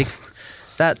 1-0. So like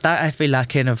that I feel that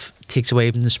kind of takes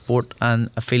away from the sport, and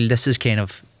I feel this is kind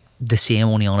of the same,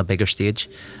 only on a bigger stage.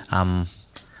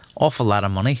 Awful lot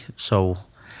of money. So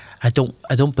I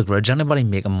don't begrudge anybody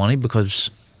making money,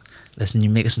 because listen, you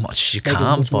make as much as you Make as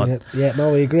can, much money. but Yeah,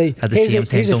 no, I agree. at the same time,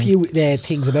 here's a don't- few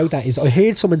things about that. Is I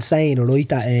heard someone saying, right,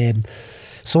 that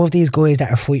some of these guys that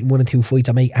are fighting 1 and 2 fights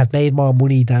have made more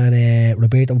money than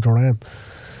Roberto Duran. You know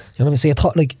what I mean? So I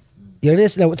thought, like, you know,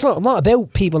 this now it's not. I'm not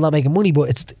about people not making money,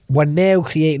 but we're now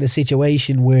creating a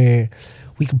situation where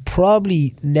we can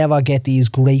probably never get these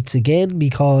greats again,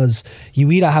 because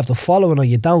you either have the following or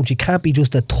you don't. You can't be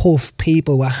just a tough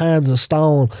people with hands of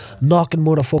stone knocking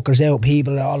motherfuckers out.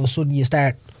 People, all of a sudden you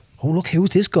start, oh look, who's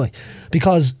this guy?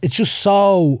 Because it's just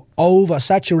so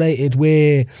oversaturated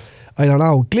with, I don't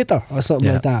know, glitter or something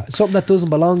Yeah. like that. Something that doesn't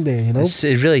belong there, you know.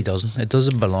 it really doesn't. It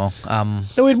doesn't belong. Now,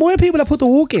 we admire people that put the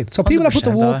work in. So people that put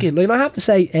the 100%, work in. Like, I have to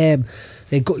say,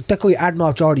 that guy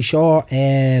Adnoff, Geordie Shaw,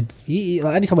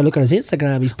 like, anytime I look at his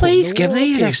Instagram, he's But putting he's the given. work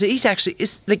He's in. actually.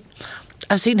 It's like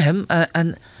I've seen him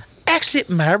and excellent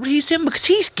marble he's doing, because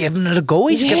he's giving it a go.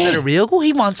 He's giving it a real go.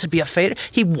 He wants to be a fighter.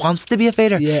 He wants to be a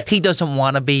fighter. Yeah. He doesn't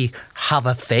want to have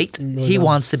a fight. He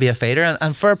wants to be a fighter.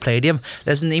 And fair play to him.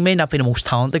 Listen, he may not be the most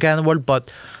talented guy in the world, but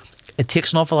it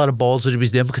takes an awful lot of balls that he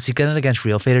was doing, because he's getting against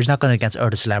real fighters, not going against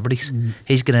other celebrities.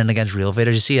 He's getting against real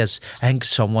fighters. You see, I think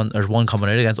there's one coming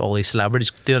out against all these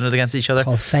celebrities doing it against each other.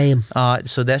 Called Fame.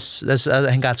 So this I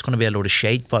think that's going to be a load of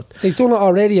shite. But They've done it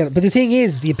already. But the thing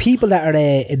is, the people that are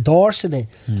endorsing it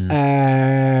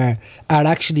are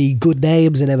actually good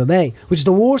names in MMA, which is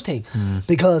the worst thing,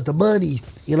 because the money,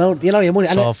 you know your money.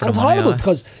 It's And all for it's the money, horrible, aye.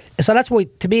 because, so that's why,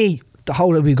 to me, the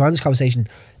whole, we've gone this conversation,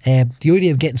 the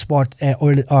idea of getting Sport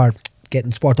Ireland, or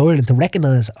getting Sport Ireland to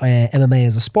recognise MMA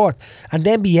as a sport, and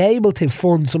then be able to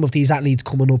fund some of these athletes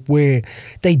coming up where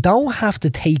they don't have to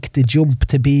take the jump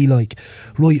to be like,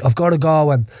 right, I've got to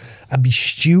go and be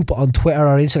stupid on Twitter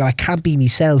or Instagram. I can't be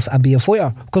myself and be a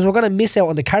fighter, because we're going to miss out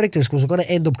on the characters, because we're going to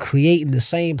end up creating the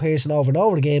same person over and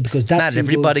over again, because that's not who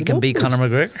everybody does the can be numbers. Conor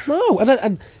McGregor. No,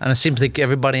 and And it seems like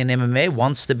everybody in MMA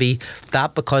wants to be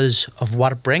that because of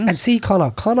what it brings. and see,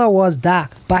 Conor was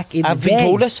that back in I've the been day.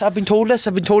 told this. I've been told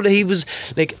that he was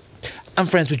like. I'm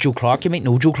friends with Joe Clark. You might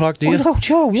know Joe Clark, do you? Oh, no,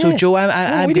 Joe, yeah. So Joe,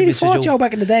 I'm we good nearly mates with fought Joe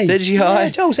back in the day. Did you? Yeah, Aye.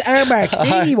 Joe's armbar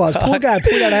king he was. Poor guy,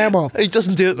 pull that arm off. He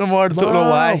doesn't do it no more. I don't know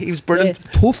why. He was brilliant.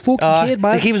 Yeah, tough fucking kid,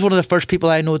 man. Like, he was one of the first people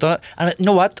I know done it. And you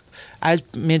know what?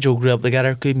 Me and Joe grew up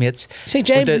together, good mates. St.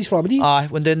 James he's from, isn't he?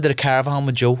 Went into the caravan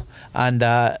with Joe, and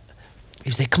he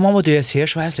was like, "Come on, we'll do this here."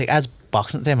 So I was like, "As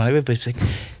boxing time anyway," but he was like,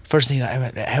 first thing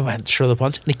I went shoulder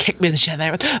punch, and he kicked me in the shin, and I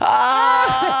went,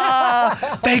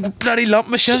 ah, big bloody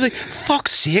lump of shit. I was like,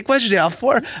 fuck's sake, what'd you do that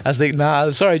for? I was like, nah,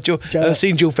 sorry, Joe. I've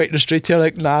seen Joe fight in the street here,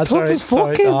 like, nah, Tough sorry. as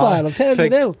fuck, kid, man, I'm telling you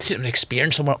now. Sitting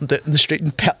experience someone up in the street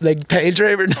and like pale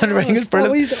driver and ring is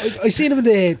brilliant. I seen him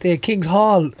in the King's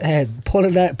Hall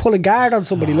pulling guard on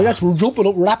somebody. Like, that's jumping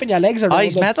up, wrapping your legs around.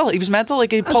 He's mental. He was mental.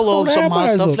 Like, he That's pulled off cool some air mad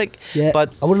bars, stuff. look. Like, Yeah,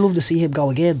 but I would love to see him go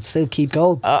again. Still keep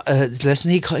going. listen,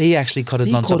 he actually could have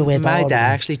He done could have something. went My all dad the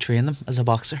way. actually trained him as a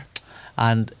boxer,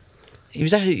 and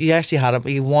he actually had him.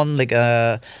 He won like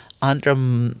a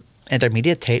Antrim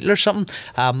intermediate title or something.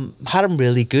 Had him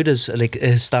really good as like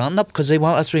his stand up, because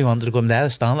that's where he wanted to go in there,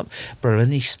 stand up. But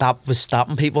when he was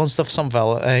stopping people and stuff, some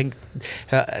fella, I think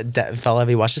fella, if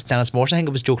he watched this, Dennis Morrison, I think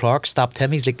it was Joe Clark, stopped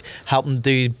him. He's like helping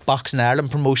do Boxing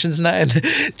Ireland promotions now, and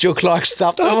Joe Clark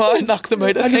stopped him and knocked him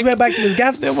out. I just went back to his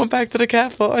gaff. Then went back to the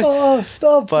cafe. Oh,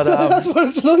 stop. But, that's what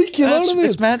it's like, you know what I mean?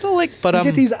 It's mental, like, but You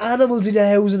get these animals in your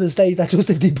house in the state that just,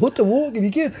 if they put the work,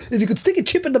 if you could stick a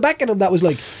chip in the back of them that was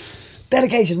like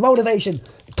dedication, motivation,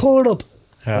 turn up.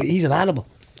 Yeah. Like, he's an animal.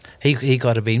 he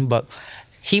could have been, but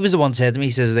he was the one said to me,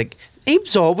 he says, like, he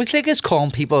was always like us calling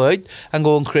people out and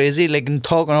going crazy, like, and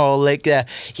talking all like, yeah,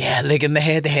 like in the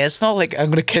head and all, like, I'm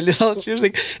gonna kill you. All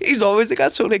seriously, he's always like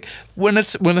that. So like, when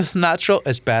it's natural,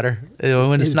 it's better. You know,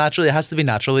 when it's natural, it has to be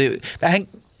natural. I think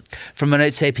from an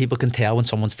outside, people can tell when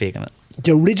someone's faking it.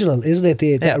 The original, isn't it?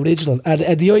 The original.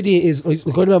 And the idea is, like,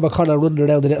 I remember Conor running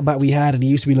around the little mat we had, and he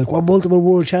used to be like, we're multiple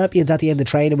world champions at the end of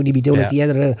training, when he'd be doing at the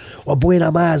end of it, we're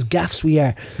Buena Mas gaffs we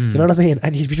are. You know what I mean?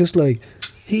 And he'd be just like,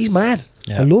 he's mad.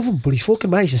 Yeah. I love him, but he's fucking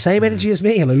mad. He's the same energy as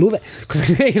me, and I love it. Cause,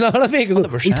 you know what I mean?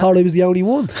 Because he 100%. thought I was the only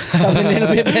one. That was a little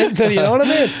bit mental, you know what I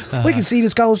mean? I can see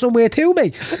this going somewhere too,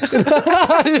 mate. You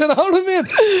know what I mean?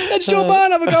 Let's jump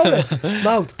on, have a go with it.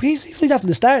 No, please leave that from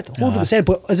the start, 100%.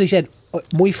 But as I said,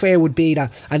 my fear would be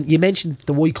that, and you mentioned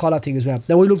the white collar thing as well.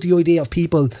 Now, I love the idea of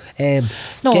people No,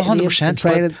 getting in 100%. and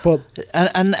training, but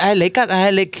and I like that. I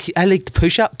like to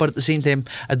push up, but at the same time,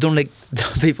 I don't like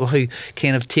the people who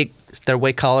kind of take their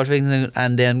white collar things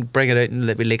and then bring it out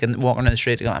and be like walking down the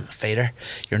street and go, I'm a fighter.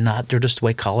 You're not. You're just a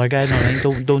white collar guy. No, I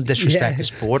mean, don't disrespect the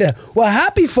sport. Yeah. We're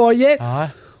happy for you,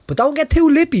 but don't get too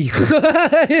lippy. You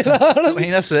know what I mean? I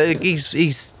mean, that's it.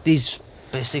 He's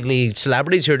basically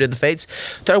celebrities who are doing the fights.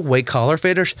 They're white collar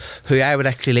fighters who I would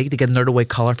actually like to get another white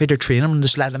collar fighter, train them and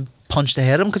just let them punch the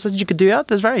head of them, because you could do that.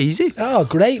 That's very easy. Oh,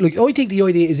 great. Look, I think the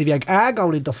idea is if you are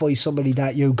going in to fight somebody,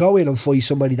 that you go in and fight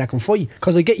somebody that can fight.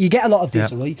 Because you get a lot of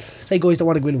this, right? Say guys don't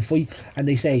want to go in and fight and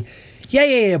they say,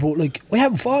 yeah, but like, we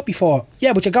haven't fought before.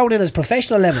 Yeah, but you're going in as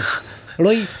professional level.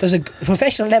 Right? There's a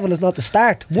professional level is not the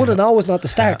start. 1-0 is not the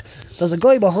start. There's a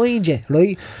guy behind you,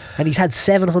 right? And he's had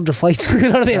 700 fights. You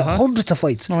know what I mean? Hundreds of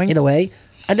fights in a way.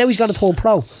 And now he's going to turn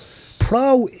pro.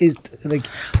 Pro is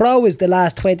the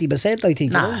last 20%, I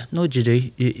think. Nah, you know? no, what you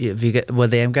do, if you get with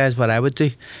them guys, what I would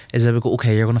do is I would go,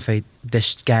 okay, you're going to fight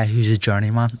this guy who's a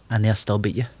journeyman, and they'll still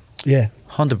beat you. Yeah.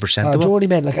 100%.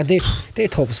 Journeyman, like, and they're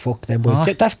tough as fuck, them boys.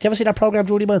 Do you ever see that program,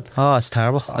 Journeyman? Oh, it's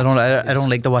terrible. I don't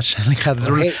like to watch. I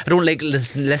don't like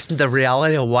listen to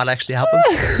reality of what actually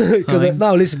happens. Because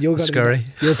no, listen, you're scary.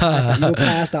 You're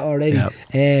past that already.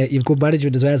 Yep. You've good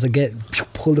management as well, so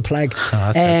pull the plug.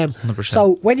 Oh, that's 100%.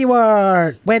 So when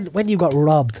you got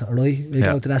robbed, right? We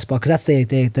go to that spot, because that's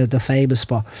the famous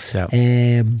spot.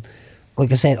 Yeah.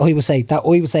 Like I said, I would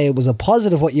say it was a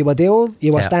positive what you were doing.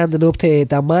 You were standing up to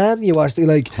the man. You were still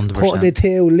like 100%. putting it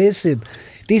to, listen,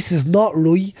 this is not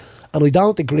right, and I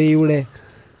don't agree with it.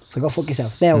 So go fuck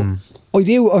yourself. Now, I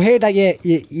heard that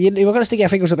you were going to stick your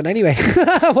fingers up in anyway.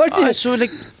 So like,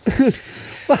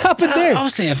 what happened there?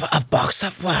 Obviously, I've boxed.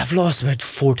 I've lost about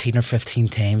 14 or 15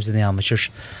 times in the amateurs,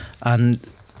 and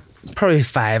probably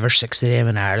 5 or 6 of them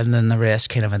in Ireland, and the rest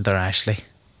kind of internationally.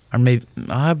 Or maybe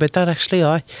about that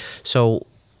actually. So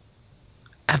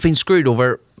I've been screwed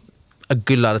over a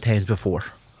good lot of times before,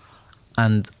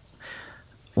 and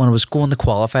when I was going to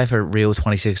qualify for Rio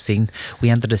 2016, we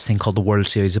entered this thing called the World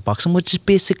Series of Boxing, which is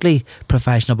basically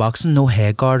professional boxing. No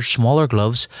head guards, smaller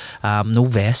gloves, no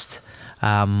vest,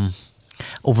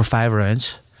 over 5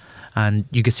 rounds. And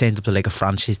you get signed up to like a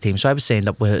franchise team. So I was signed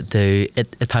up with the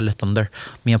Italia Thunder,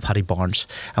 me and Paddy Barnes,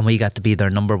 and we got to be their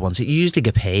number one. So you usually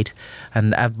get paid,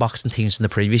 and I've boxed in teams in the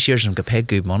previous years and got paid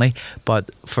good money. But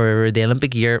for the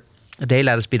Olympic year, they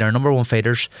let us be their number one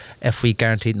fighters if we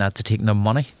guaranteed not to take no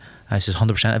money. I says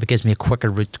 100%. If it gives me a quicker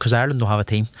route, because Ireland don't have a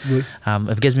team. Right.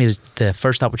 If it gives me the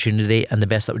first opportunity and the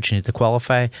best opportunity to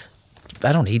qualify,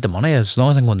 I don't need the money. As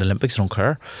long as I'm going to the Olympics, I don't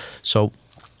care. So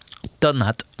done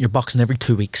that. You're boxing every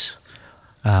 2 weeks.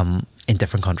 In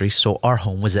different countries. So our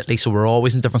home was Italy, so we're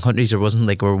always in different countries. There wasn't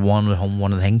like we're one at home,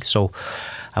 one at the thing. So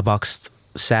I boxed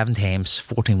 7 times,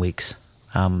 14 weeks.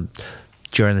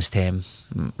 During this time,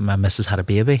 my missus had a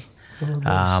baby. Oh,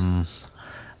 nice.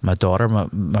 My daughter,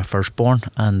 my firstborn,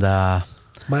 and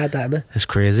it's mad, that, isn't it? It's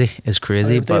crazy. It's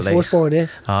crazy. But like, firstborn, yeah.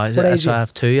 So I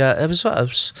have 2. It was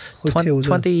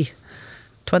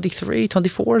 23,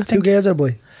 24. I think. 2 girls or a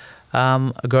boy?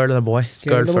 A girl and a boy.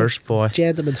 Girl first, boy.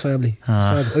 Gentleman's family. So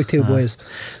I have 2 boys.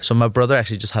 So my brother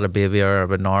actually just had a baby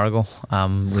about an hour ago.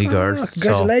 Wee girl.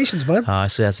 Congratulations, man.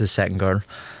 So that's his second girl.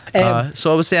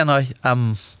 So I was saying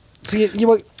so you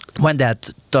were, when that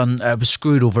done, I was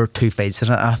screwed over 2 fights,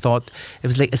 and I thought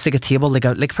it's like a table, like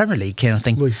a Premier League kind of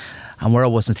thing. Right. And where I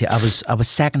wasn't, I was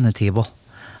second in the table.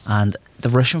 And the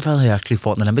Russian fellow who actually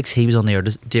fought in the Olympics, he was on the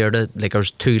other like there's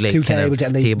 2 like kind of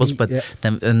tables, but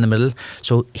in the middle.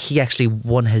 So he actually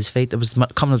won his fight. It was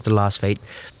coming up to the last fight.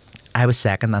 I was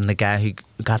second, and the guy who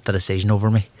got the decision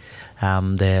over me,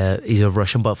 he's a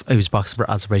Russian, but he was boxing for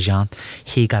Azerbaijan.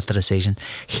 He got the decision.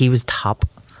 He was top,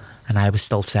 and I was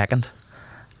still second.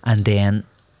 And then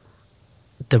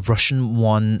the Russian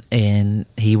won, and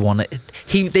he won it.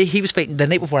 He was fighting the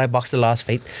night before I boxed the last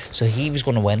fight, so he was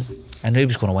going to win. I knew he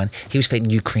was going to win. He was fighting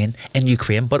Ukraine,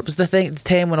 but it was the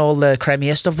time when all the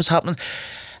Crimea stuff was happening,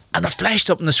 and it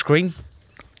flashed up on the screen,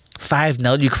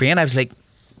 5-0 Ukraine. I was like,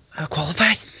 I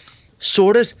qualified,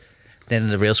 sorted. Then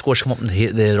the real scores come up, and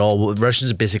they all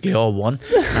Russians basically all won.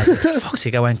 I was like, fuck's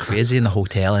sake, I went crazy in the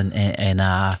hotel in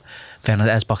I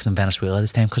was boxing in Venezuela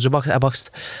this time, because I boxed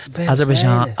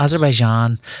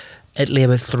Azerbaijan, Italy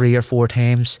about 3 or 4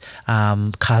 times,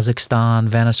 Kazakhstan,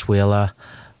 Venezuela.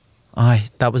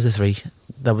 That was the 3.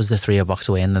 That was the 3 I boxed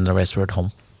away, and then the rest were at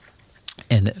home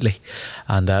in Italy.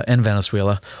 And in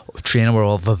Venezuela, training were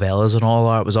all favelas and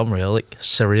all that. It was unreal, like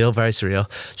surreal, very surreal.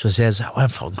 So it says, I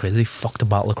went fucking crazy, fucked a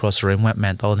battle across the room, went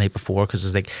mental the night before, because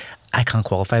it's like, I can't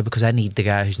qualify because I need the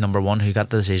guy who's number 1, who got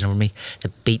the decision over me,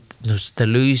 to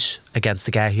lose against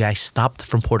the guy who I stopped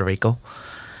from Puerto Rico.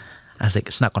 I was like,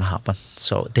 it's not going to happen.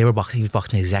 So he was boxing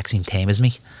the exact same time as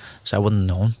me, so I wouldn't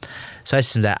have known. So I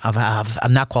said that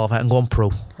I'm not qualified, I'm going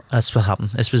pro. That's what happened.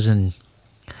 This was in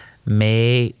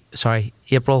April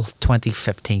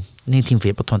 2015, 19th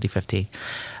April 2015,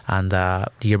 and the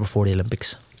year before the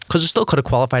Olympics. because I still could have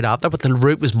qualified after, but the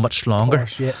route was much longer.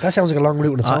 Gosh, yeah. That sounds like a long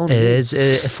route on its own. It is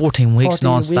 14 weeks 14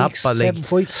 non-stop, weeks, but like 7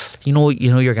 fights. you know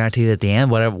you're guaranteed at the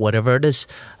end, whatever it is.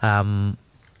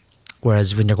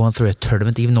 Whereas when you're going through a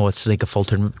tournament, even though it's like a full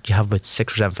tournament, you have about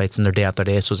 6 or 7 fights in there day after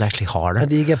day, so it's actually harder. And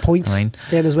do you get points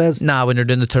then as well? Nah, when you're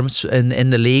doing the tournaments in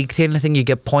the league kind of thing, you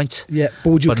get points. Yeah, but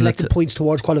would you collect the points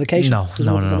towards qualification? No. It's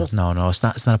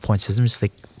not a point system. It's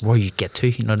like where you get to.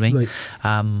 You know what I mean?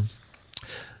 Right.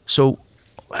 So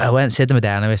I went and said to my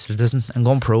dad, I said, "Listen, I'm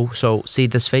going pro. So see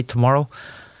this fight tomorrow.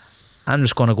 I'm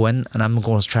just going to go in and I'm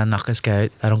going to try and knock this guy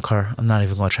out. I don't care. I'm not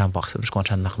even going to try and box him. I'm just going to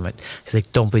try and knock him out." He's like,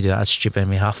 "Don't be doing that. That's stupid."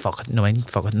 And me, fuck it. No,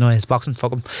 fuck it. No, he's boxing.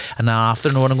 Fuck him. And then after,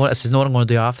 I says, "Know what I'm going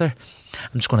to do after?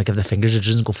 I'm just going to give the fingers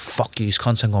edges and go, fuck you, he's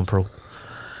constantly going pro."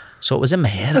 So it was in my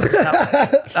head.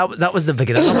 That was the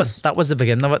beginning of it. That was the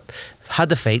beginning of it. Had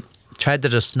the fight. Tried to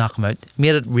just knock him out.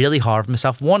 Made it really hard for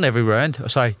myself. Won every round.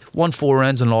 Won 4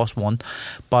 rounds and lost 1.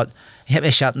 But he hit me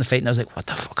a shot in the fight and I was like, what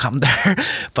the fuck happened there?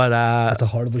 But that's a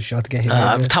horrible shot to get hit.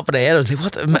 On top of the head, I was like,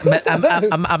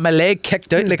 what? My leg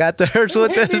kicked out like that there. So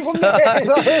it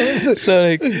did. So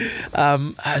like,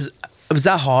 it was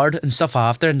that hard and stuff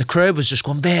after, and the crowd was just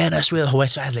going, "Man, that's real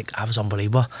hoist." I was like, I was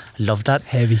unbelievable. I loved that.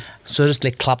 Heavy. So I just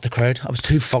like clapped the crowd. I was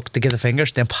too fucked to give the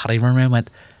fingers. Then Paddy ran around and went,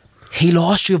 "He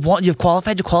lost. You've won. You've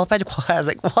qualified. You qualified. I was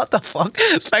like, what the fuck?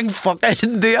 Thank fuck I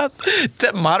didn't do that.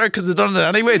 Didn't matter because they done it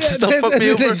anyway. It still fucked me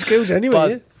over. Anyway,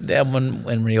 but then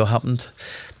when Rio happened,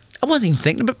 I wasn't even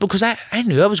thinking about it because I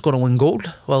knew I was going to win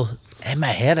gold. Well, in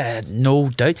my head, I had no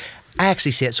doubt. I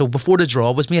actually said, so before the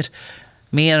draw was made,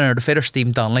 me and the fighter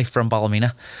Stephen Donnelly from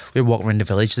Ballymena, we were walking around the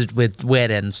village with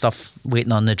wet and stuff,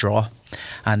 waiting on the draw.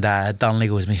 And Donnelly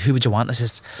goes to me, "Who would you want?" I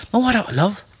says, "No, what I would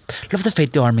love to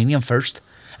fight the Armenian first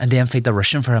and then fight the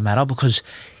Russian for a medal, because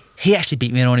he actually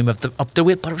beat me and only moved up the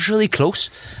weight, but it was really close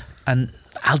and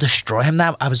I'll destroy him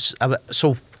now."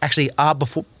 So actually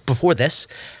before this,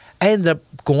 I ended up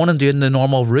going and doing the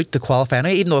normal route to qualify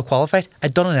anyway, even though I qualified.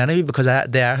 I'd done it anyway because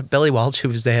Billy Walsh, who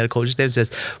was the head coach, says,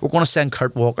 "We're going to send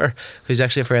Kurt Walker, who's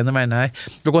actually a friend of mine now,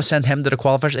 we're going to send him to the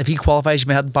qualifiers. If he qualifies, you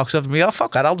may have to box over me." "Oh,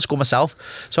 fuck that, I'll just go myself."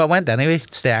 So I went anyway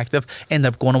to stay active, ended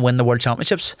up going to win the World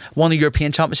Championships, won the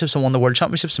European Championships and won the World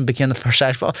Championships and became the first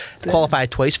Irish player. Qualified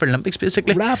twice for Olympics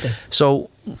basically. Rapid. So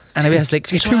anyway, I was like,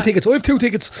 "2 tickets. I have 2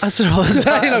 tickets." That's what I was.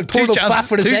 Total fat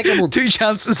for the second one. 2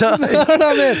 chances.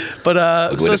 But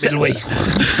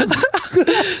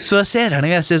so I said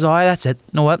anyway, I says, "Alright, that's it.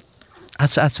 You know what?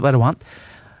 That's what I want.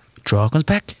 Draw comes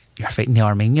back. You're fighting the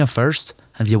Armenian first.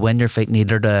 And if you win, you're fighting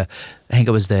either I think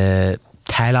it was the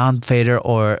Thailand fighter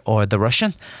or the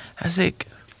Russian." I was like,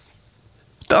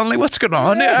 "Donnelly, what's going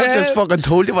on here? I've just fucking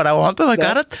told you what I wanted. I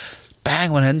got it."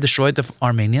 Bang, went in, destroyed the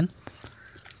Armenian.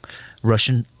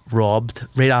 Russian robbed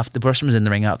right after the Russian was in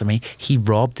the ring after me. He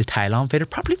robbed the Thailand fighter,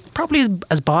 probably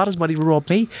as bad as what he robbed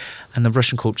me. And the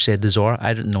Russian coach said to Zor,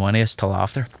 I didn't know any of this till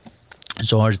after.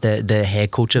 Zor's the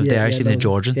head coach of the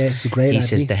Georgian. Yeah, he's a great lad. He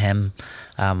says to him,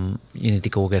 "You need to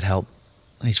go get help."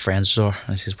 And his friends Zor,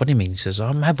 and he says, "What do you mean?" He says,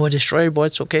 "Oh, my boy, destroy your boy.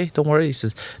 It's okay. Don't worry." He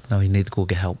says, "No, you need to go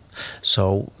get help."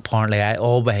 So apparently,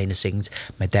 all behind the scenes,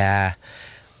 my dad,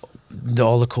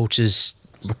 all the coaches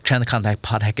were trying to contact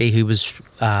Pat Hickey, who was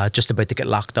just about to get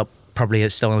locked up, probably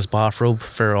still in his bathrobe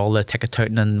for all the ticket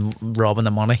touting and robbing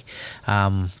the money.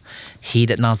 He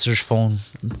didn't answer his phone.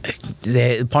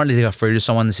 Apparently they got through to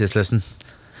someone that says, "Listen,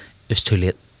 it's too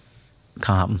late.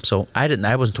 Can't happen." So I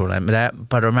wasn't told that.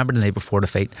 But I remember the night before the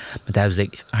fight, my dad was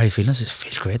like, "How are you feeling?" I said, "It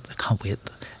feels great. I can't wait.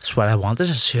 It's what I wanted.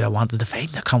 It's who I wanted to fight.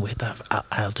 I can't wait.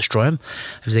 I'll destroy him."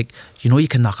 I was like, "You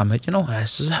can knock him out, And I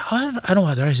says, I know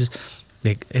how to do it." He says,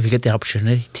 like, "If you get the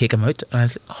opportunity, take him out." And I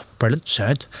was like, "Oh, brilliant,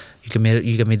 sound. You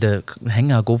give me the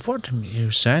thing, I'll go for it." And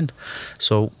you're sound.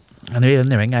 So anyway, in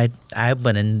the ring, I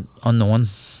went in unknown,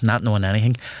 not knowing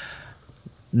anything.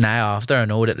 Now after, I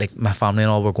know that like my family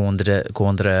and all were going to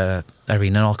the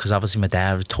arena and all, because obviously my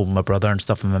dad told my brother and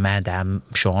stuff, and my man, dad,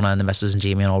 Shauna and the missus and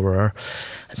Jamie and all were there,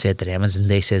 and said to them, and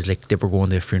they says like they were going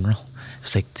to a funeral.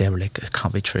 It's like they were like, it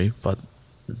can't be true, but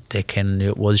they kind of knew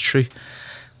it was true.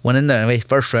 Went in there anyway,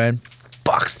 first round,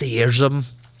 boxed the ears of him.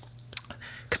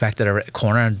 Come back to the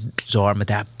corner and Zor, my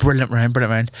dad, brilliant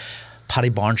round. Paddy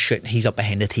Barnes shooting, he's up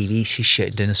behind the TV, she's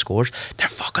shooting down the scores. They're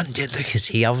fucking dead, because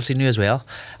he obviously knew as well.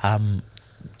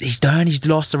 He's down, he's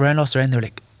lost the round. They're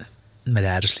like, my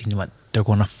dad just leaned and went, "They're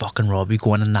going to fucking rob you,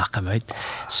 go in and knock him out."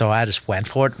 So I just went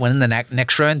for it, went in the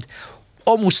next round.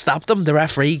 almost stopped him. The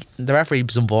referee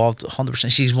was involved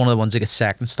 100%. She's one of the ones that gets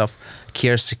sacked and stuff.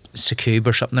 Kira Sakub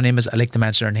or something her name is. I like to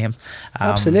mention her name.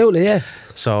 Absolutely, yeah.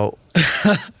 So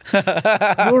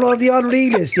you're on the Henri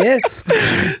list, yeah.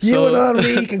 You and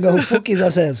Henri can go fuck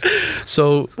yourselves.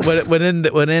 So went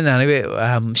in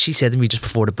anyway. She said to me just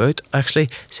before the bout, actually,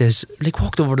 says, like,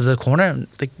 walked over to the corner, and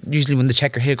like usually when they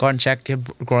check your hair guard and check your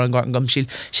groin guard and gum shield,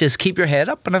 she says, keep your head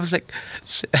up. And I was like,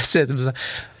 I said to myself,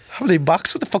 I haven't even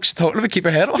boxed. What the fuck's she talking about? Keep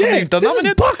your head up. I haven't even done this that.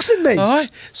 Is boxing, mate. Aye.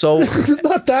 So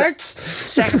not darts.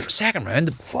 Second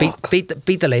round,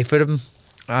 beat the life out of him.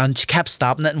 And she kept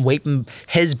stopping it and wiping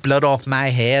his blood off my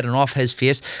head and off his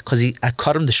face because I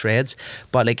cut him to shreds,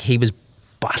 but like he was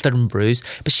battered and bruised.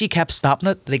 But she kept stopping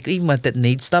it, like even when it didn't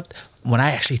need stopped. When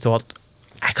I actually thought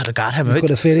I could have got him out, could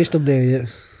have finished him there, yeah.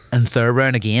 And third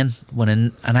round again went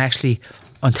in, and I actually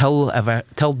until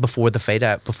before the fight,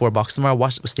 before boxing, I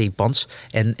watched it with Steve Bunce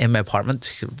in my apartment,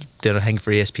 did a thing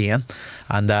for ESPN,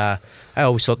 and I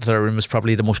always thought the third round was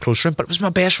probably the most close round, but it was my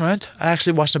best round. I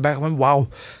actually watched it back and went, wow.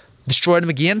 Destroyed him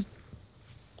again.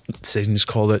 Decisions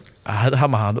called it. I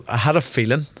had my hand up. I had a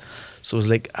feeling. So it was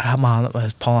like, I had my hand up, I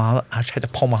was pulling my hand up. I tried to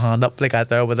pull my hand up like out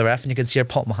there with the ref, and you could see her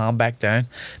pull my hand back down,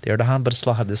 the other hand, but I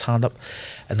still had this hand up.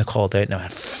 And they called out, and I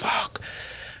went, fuck.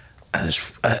 And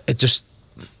it just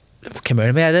came out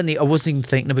of me. I wasn't even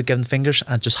thinking about giving fingers,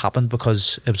 and it just happened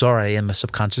because it was already in my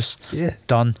subconscious. Yeah.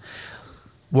 Done.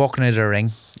 Walking out of the ring.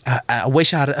 I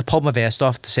wish I pulled my vest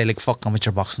off to say, like, fuck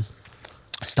amateur boxing.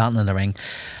 Standing in the ring,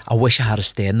 I wish I had to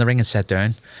stay in the ring and sit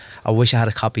down. I wish I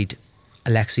had copied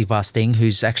Alexis Vasting,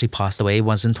 who's actually passed away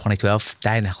once in 2012,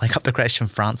 died in a helicopter crash in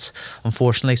France,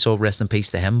 unfortunately, so rest in peace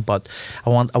to him. But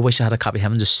I wish I had copied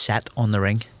him and just sat in the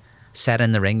ring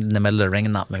in the middle of the ring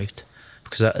and not moved,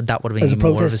 because that would have been even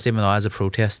more of a statement as a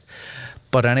protest.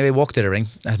 But anyway, walked to the ring.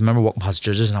 I remember walking past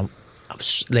judges, and I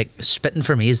was like, spitting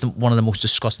for me is one of the most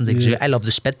disgusting things to do. I love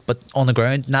to spit, but on the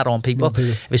ground, not on people.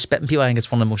 If you're spitting people, I think it's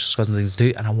one of the most disgusting things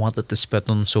to do, and I wanted to spit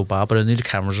on them so bad, but I knew the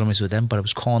cameras on me, so then, but I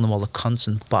was calling them all the cunts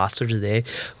and bastards today.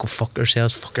 Go fuck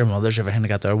yourselves, fuck your mothers, everything I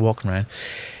got there, walking around.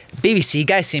 BBC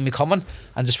guy seen me coming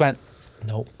and just went,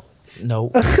 no.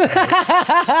 RT,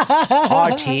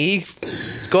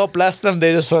 God bless them,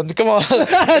 they just went, come on.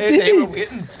 they were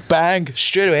waiting. Bang,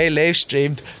 straight away, live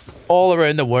streamed all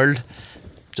around the world.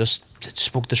 Just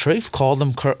spoke the truth, called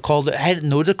it. I didn't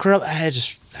know the corrupt.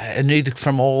 I knew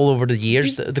from all over the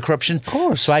years the corruption. Of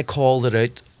course. So I called it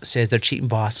out. Says they're cheating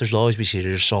bastards. There'll always be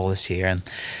cheaters. All this here, and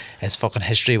it's fucking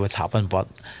history what's happened. But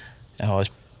you know,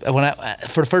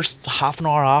 for the first half an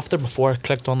hour after, before I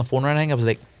clicked on the phone or anything, I was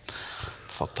like,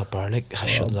 fucked up early. I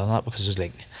shouldn't have done that, because it was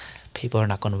like, people are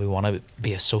not going to want to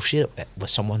be associated with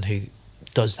someone who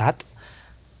does that.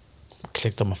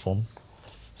 Clicked on my phone.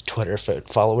 Twitter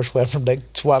followers went from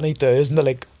like 20,000 to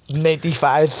like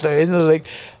 95,000. I was like,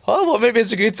 oh, well, maybe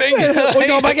it's a good thing. We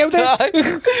go back out there.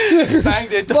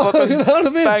 Banged out the fucking,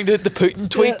 banged out the Putin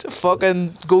tweet.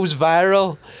 Fucking goes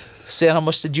viral. Saying, how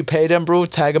much did you pay them, bro?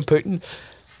 Tagging Putin.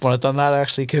 When I done that, I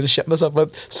actually kind of shit myself.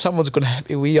 But someone's going to hit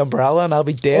me wee umbrella and I'll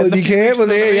be dead. Oh, be careful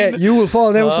there, yeah. You will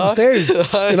fall down some stairs. You know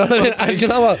what I mean? And you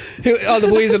know what? All the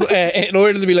boys in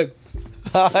Ireland will be like,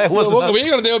 what are we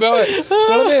going to do about it? You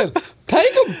know what I mean?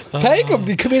 Take him.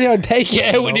 They come in here and take you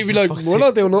out, and you'd be like, we're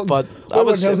not doing nothing. But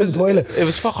it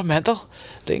was fucking mental.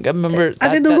 I think I remember.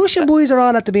 And then the Russian boys are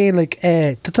all at the being like,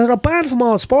 they're banned from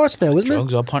all sports now, isn't it?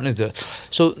 Drugs, apparently.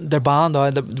 So they're banned.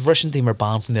 The Russian team are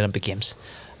banned from the Olympic Games,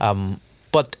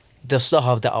 but they'll still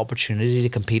have the opportunity to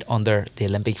compete under the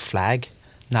Olympic flag,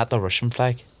 not the Russian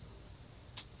flag.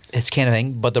 It's kind of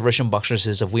thing. But the Russian boxer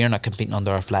says, if we are not competing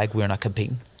under our flag, we are not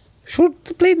competing. Sure,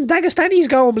 the bleeding Dagestanis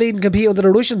go and bleeding compete under the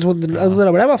Russians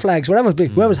under whatever flags,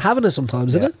 whoever's having it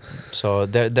sometimes, isn't it? So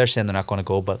they're saying they're not going to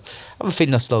go, but I have a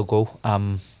feeling they'll still go.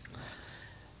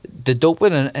 The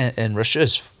doping in Russia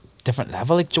is different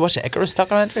level. Like, did you watch the Icarus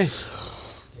documentary?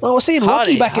 Well, I was seeing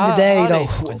Rocky back in the day, though,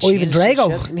 or even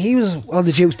Drago, and he was on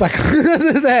the juice back in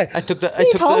the day.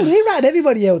 He ran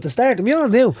everybody out at the start, and we all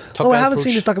knew. I haven't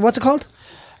seen this documentary. What's it called?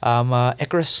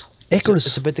 Icarus. Icarus.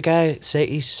 It's about the guy,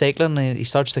 he's cycling, and he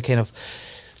starts to kind of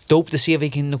dope to see if he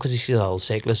can, because he sees all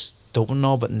cyclists doping and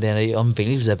all, but then he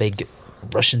unveils a big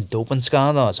Russian doping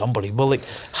scandal. It's unbelievable. Like,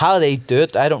 how they do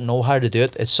it, I don't know how to do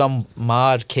it. It's some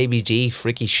mad KBG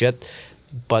freaky shit,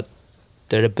 but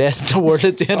they're the best in the world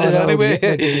at doing it anyway.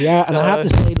 Yeah, and I have to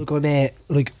say, look, I'm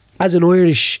like, as an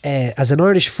Irish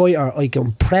fighter, like,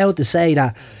 I'm proud to say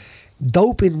that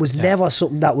doping was never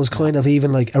something that was kind of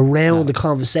even like around the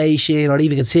conversation or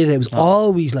even considered. It was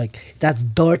always like, that's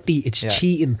dirty, it's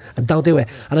cheating, and don't do it.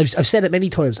 And I've said it many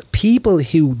times, people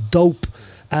who dope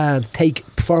and take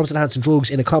performance enhancing drugs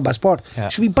in a combat sport Yeah.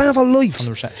 should be banned for life.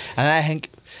 100%. And I think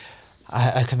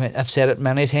I've said it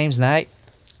many times now.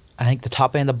 I think the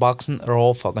top end of boxing are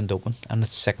all fucking doping, and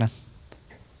it's sickening.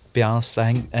 Be honest,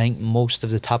 I think most of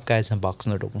the top guys in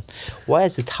boxing are doping. Why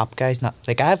is the top guys not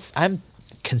like I'm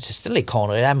consistently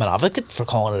calling it out. I'm an advocate for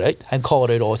calling it out. I'm calling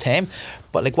it out all the time.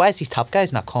 But like, why is these top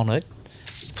guys not calling it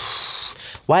out?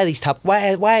 Why are these top?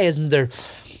 Why isn't there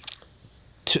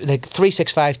like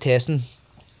 365 testing,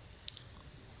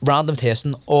 random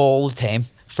testing all the time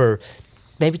for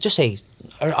maybe just say,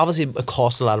 obviously it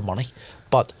costs a lot of money,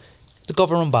 but the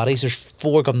government bodies, there's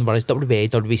 4 government bodies, WBA,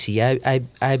 WBC,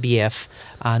 IBF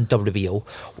and WBO.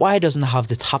 Why doesn't it have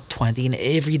the top 20 in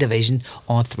every division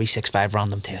on 365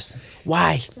 random testing?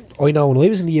 Why? I know, when I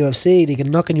was in the UFC, they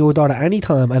can knock on your door at any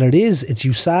time, and it's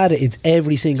USADA, it's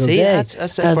every single See, day.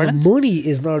 that's and brilliant. the money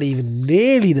is not even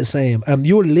nearly the same. And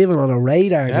you're living on a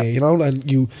radar Yep. there, you know, and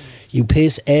you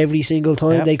piss every single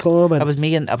time Yep. they come. And That was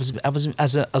me, and I was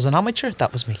as an amateur.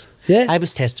 That was me. Yeah. I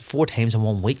was tested 4 times in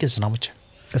 1 week as an amateur.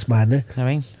 that's mad, innit? You know what I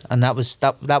mean, and that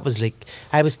was like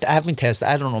I've been tested.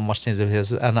 I don't know much things about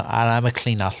this, and I'm a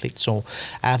clean athlete, so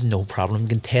I have no problem. You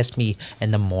can test me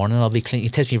in the morning, I'll be clean. You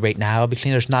test me right now, I'll be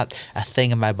clean. There's not a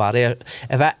thing in my body.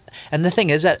 And the thing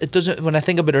is that it doesn't. When I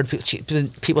think about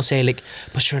it, people say like,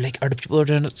 but sure, like, are the people who are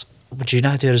doing it? Would you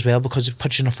not do it as well because it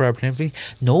puts you in a fair playing?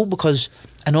 No, because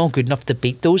I know I'm good enough to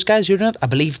beat those guys who are doing it. I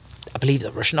believe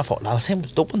that Russian I fought last time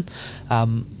was doping.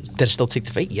 Did I still take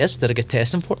the fight? Yes. Did I get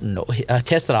tested for it? No. I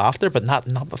tested after, but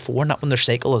not before. Not when their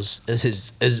cycle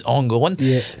is ongoing.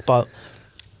 Yeah. But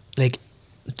like,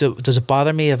 does it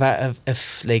bother me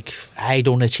if like I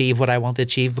don't achieve what I want to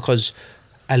achieve because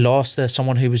I lost to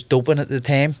someone who was doping at the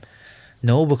time?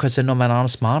 No, because I know I'm an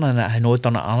honest man and I know I've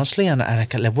done it honestly, and I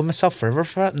can live with myself forever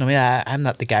for it. And I mean, I'm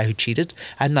not the guy who cheated.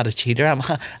 I'm not a cheater.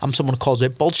 I'm someone who calls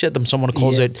out bullshit. I'm someone who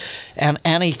calls Yeah. out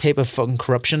any type of fucking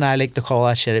corruption. I like to call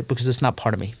that shit out because it's not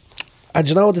part of me. And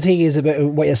you know what the thing is about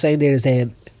what you're saying there is they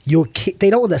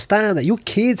don't understand that your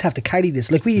kids have to carry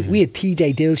this. Like we had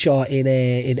TJ Dillashaw in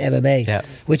MMA, Yeah.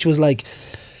 which was like,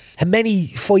 how many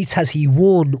fights has he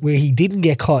won where he didn't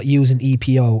get caught using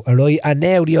EPO, alright? And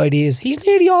now the idea is he's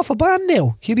nearly off a ban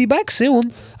now. He'll be back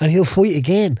soon and he'll fight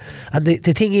again. And the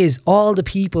thing is, all the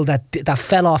people that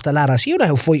fell off the ladder, so you know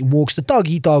how fighting works, the dog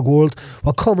eat dog world,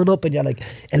 were coming up and you're like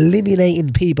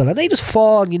eliminating people and they just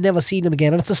fall and you never see them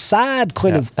again. And it's a sad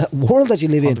kind of world that you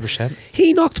live in. 100%.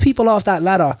 He knocked people off that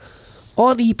ladder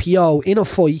on EPO in a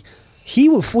fight. He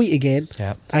will fight again,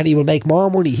 Yeah. and he will make more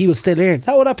money. He will still earn.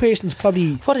 That other person's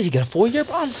probably What did you get, a 4-year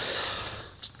ban?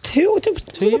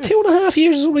 2.5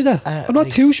 years or something like that. I'm not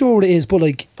like, too sure what it is, but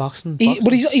like boxing.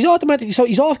 but he's automatically, so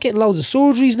he's off getting loads of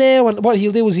surgeries now, and what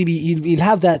he'll do is he'll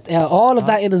have that all of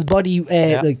that in his body,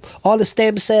 like all the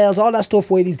stem cells, all that stuff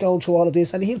while he's going through all of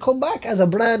this, and he'll come back as a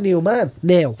brand new man.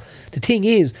 Now the thing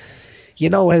is, you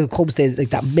know how it comes to like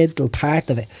that mental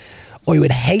part of it. I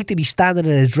would hate to be standing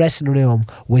in a dressing room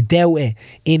without it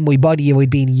in my body if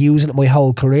I'd been using it my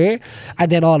whole career,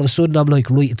 and then all of a sudden I'm like,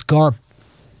 right, it's gone.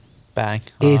 Bang.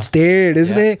 It's there,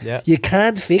 isn't yeah, it? yeah. You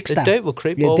can't fix The that. doubt will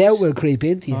creep Your always. doubt will creep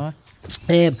into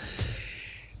you.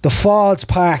 The Falls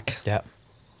Park. Yeah.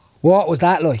 What was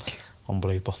that like?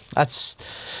 Unbelievable. That's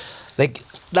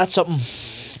something,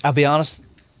 I'll be honest,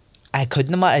 I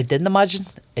didn't imagine.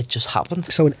 It just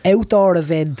happened. So an outdoor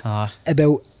event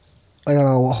about, I don't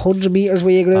know, 100 metres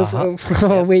where you grew from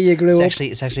where you grew up.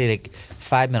 It's actually like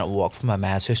 5-minute walk from my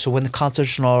man's house. So when the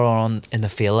concerts are on in the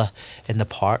Fela, in the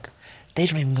park, they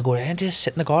don't even go around, they just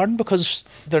sit in the garden because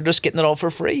they're just getting it all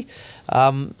for free.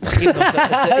 Even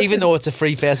though it's a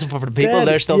free festival for the people, Dead,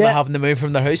 they're still yeah. not having to move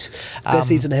from their house. Best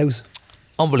seats in the house.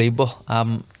 Unbelievable.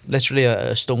 Literally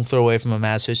a stone throw away from my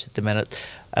man's house at the minute.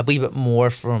 A wee bit more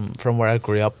from where I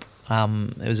grew up.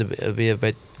 It'd be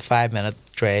about 5-minute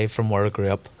drive from where I grew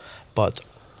up, but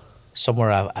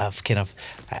somewhere I've kind of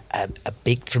I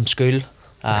baked from school.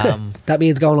 That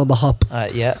means going on the hop.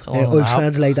 Yeah, I'll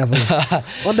translate that for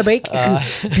you. On the beak.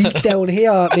 Beak down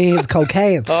here means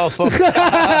cocaine. Oh fuck!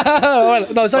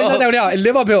 No, sorry, not down here. In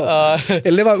Liverpool.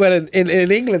 In Liverpool, well,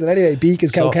 in England anyway, beak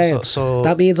is cocaine. So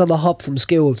that means on the hop from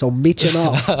school, so mitching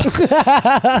off.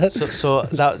 so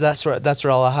that's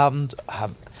where all I happened. I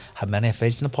had many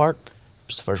fights in the park.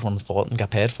 It was the first one I fought and got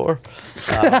paid for.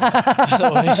 You're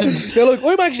like,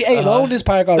 I'm actually 8-0 in this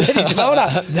park already. Do you know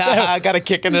that? Nah, I got a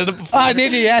kick in it before.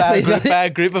 Did you? Yes.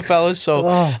 Bad group of fellas. So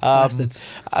bastards.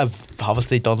 I've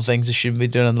obviously done things I shouldn't be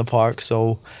doing in the park.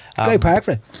 So Great park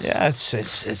for it. yeah,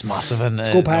 it's massive and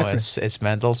Good park for it's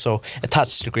mental. So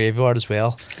attached to the graveyard as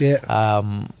well. Yeah.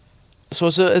 So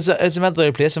it's a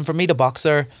mental place, and for me to box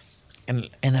there in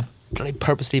bloody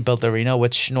purposely built arena,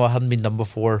 which hadn't been done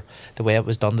before. The way it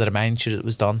was done, the magnitude it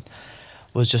was done,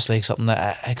 was just like something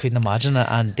that I couldn't imagine.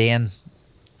 And then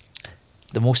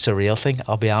the most surreal thing,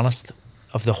 I'll be honest,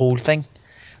 of the whole thing,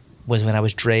 was when I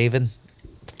was driving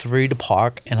through the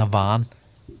park in a van,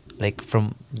 like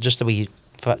from just a wee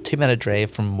 2-minute drive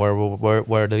from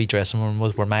where the wee dressing room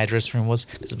was, where my dressing room was,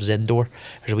 because it was indoor.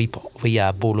 There's a wee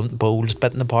bowls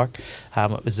bit in the park.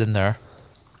 It was in there.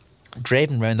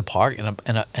 Driving around the park in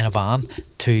a van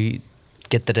to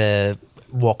get to the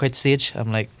walkout stage.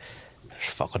 I'm like,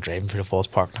 fucking driving through the Falls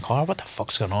Park in the car. What the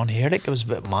fuck's going on here? Like, it was a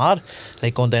bit mad.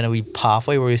 Like going down a wee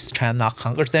pathway where we used to try and knock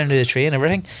conkers down to the tree and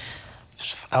everything.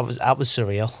 That was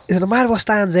surreal. Isn't it mad what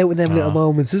stands out in them little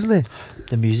moments, isn't it?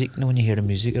 The music, when you hear the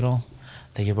music at all,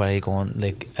 like everybody going,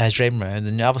 like, I was driving around,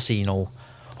 and obviously,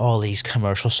 all these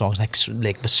commercial songs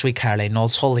like the Sweet Caroline,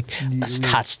 also like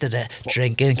attached to the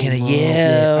drinking kind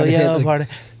of party.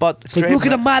 But it's like, look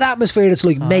at the mad atmosphere. It's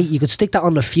like, mate, you could stick that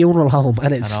on the funeral home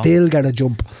and it's still gonna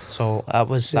jump. So that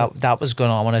was going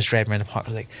on when I was driving around the park. I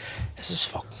was like, this is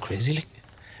fucking crazy. Like,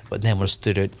 but then when I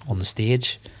stood out on the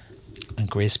stage and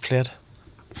Grace played,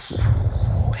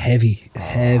 heavy.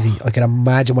 I can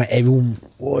imagine why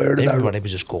everybody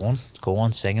was just going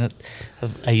on singing it.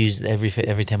 I used it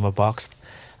every time I boxed.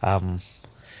 And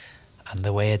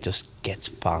the way it just gets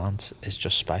fans is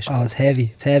just special. Oh, it's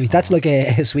heavy. That's like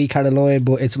a Sweet Caroline,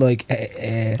 but it's like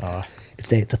it's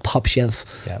the top shelf.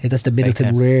 Yeah. That's the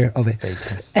Middleton Rare of it. It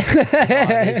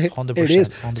is 100%. It is.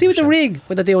 100%. See with the ring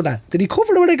when they're doing that, did he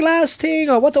cover it with a glass thing,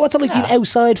 or what's it like being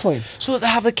outside for him? So they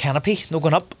have the canopy,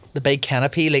 going up the big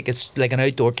canopy, like it's like an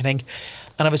outdoor thing.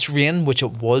 And if it's rain, which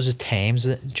it was at times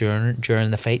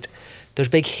during the fight, there's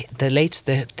the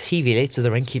TV lights of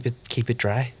the ring keep it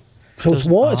dry. So it's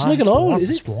warm. It's like an old, is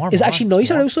it? It's warm. Is it actually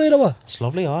nicer outside or what? It's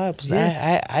lovely. I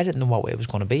didn't know what way it was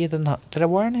going to be. Did I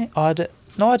wear anything?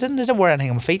 No, I didn't. I didn't wear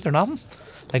anything on my feet or nothing.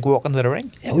 Like walking to the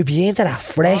ring. Yeah, we'd be into that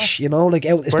fresh, like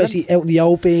out, especially out in the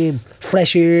open,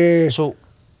 fresh air. So,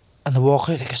 and the walk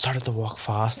out, like I started to walk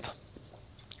fast,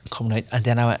 coming out, and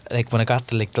then I went, like when I got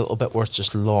to like the little bit where it's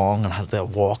just long and I had to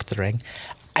walk to the ring,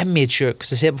 I made sure,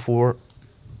 because I said before,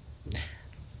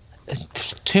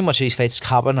 too much of these fights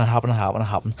happen,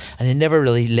 and you never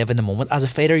really live in the moment. As a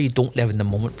fighter, you don't live in the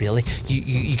moment really.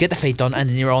 You get the fight done and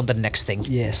then you're on to the next thing.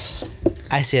 Yes.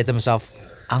 I said to myself,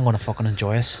 I'm gonna fucking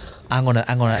enjoy this. I'm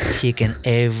gonna take in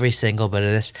every single bit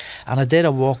of this. And I did. I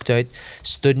walked out,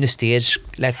 stood on the stage,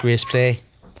 let Grace play,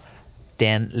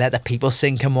 then let the people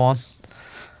sing come on.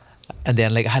 And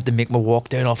then like I had to make my walk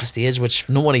down off a stage, which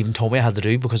no one even told me I had to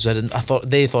do, because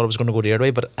they thought I was going to go the other way,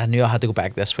 but I knew I had to go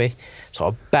back this way. So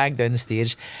I banged down the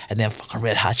stage, and then fucking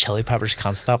Red Hot Chili Peppers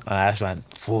Can't Stop, and I just went,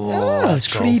 whoa, let's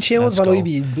 3 tunes while I'd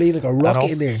be bleeding like a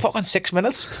rocket in there. Fucking 6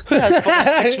 minutes. That's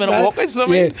fucking 6-minute walk. It's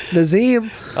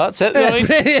Nazim. That's it.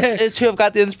 It's who I've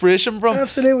got the inspiration from.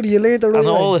 Absolutely, you learned the right And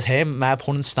way. all the time, my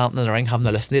opponent's standing in the ring having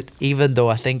to listen to it, even though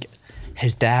I think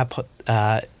his dad put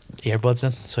earbuds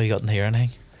in, so he couldn't hear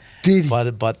anything. Did he?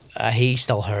 But he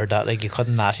still heard that. Like, you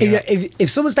couldn't not hear it.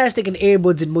 If someone starts sticking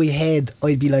earbuds in my head,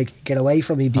 I'd be like, get away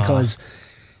from me, because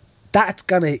that's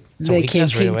gonna make him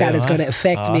think that it's gonna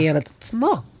affect me, and it's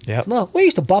not. Yep. It's not. We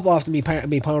used to bop off to me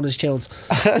opponent's tunes.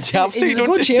 It's a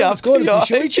good tune. It's good. It's a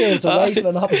shy tune. It's a nice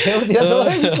and opportunity. That's what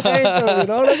I was saying to him, you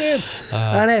know what I mean?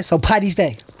 And so Paddy's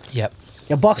Day. Yep.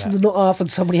 You're boxing the nut off on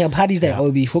somebody on Paddy's Day.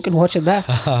 I'll be fucking watching that.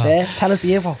 Tell us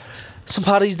the info. St.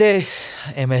 Paddy's Day,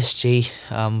 MSG,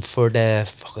 for the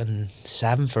fucking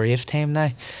 7th or 8th time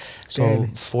now. So Barely.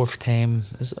 fourth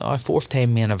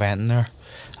time main event in there.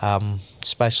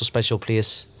 Special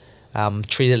place.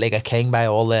 Treated like a king by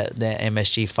all the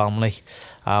MSG family.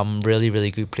 Really,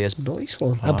 really good place. Nice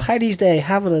one. And Paddy's Day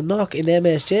having a knock in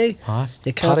MSG.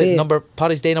 You can't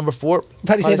Paddy's Day number 4.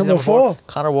 Paddy's Day number 4.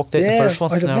 Connor walked out in the first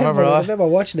one. I remember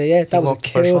watching it. Yeah, that was a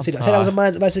cool situation. So that was a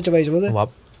mad situation, was it?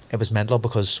 Well, it was mental,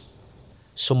 because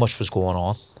so much was going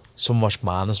on, so much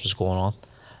madness was going on,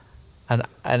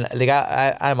 and like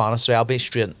I'm honest, I'll be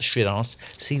straight honest.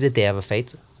 See, the day of a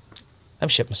fight, I'm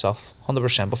shit myself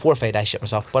 100%. Before a fight, I shit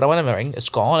myself, but I went in the ring, it's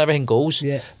gone, everything goes.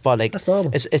 Yeah, but like that's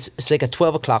normal. It's like at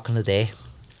 12 o'clock in the day.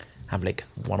 I'm like,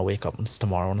 want to wake up and it's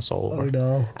tomorrow and it's all over. I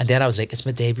know. And then I was like, it's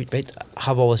my debut, right? I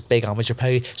have all this big amateur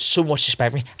pedigree, so much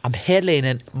respect for me. I'm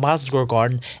headlining Madison Square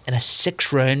Garden in a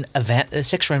 6-round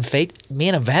fight,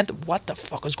 main event. What the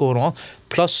fuck is going on?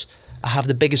 Plus, I have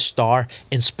the biggest star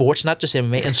in sports, not just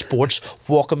MMA, in sports,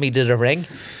 walking me to the ring.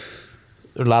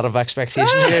 A lot of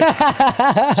expectations here.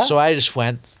 So I just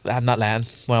went, I'm not lying.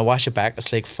 When I watch it back,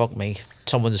 it's like, fuck me.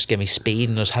 Someone just gave me speed,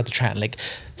 and I just had to try and like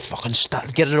fucking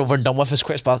get it over and done with as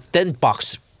quick as possible. Didn't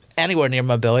box anywhere near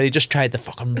my ability. Just tried to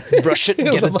fucking rush it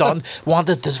and get it done.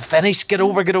 Wanted to finish. Get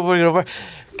over. Get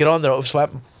on the ropes.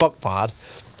 Went buck mad.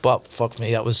 But fuck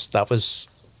me, that was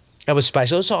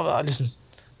special. So listen,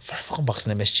 for fucking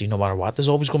boxing MSG, no matter what, there's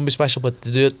always going to be special. But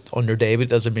to do it on your debut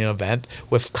as a main event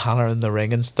with Conor in the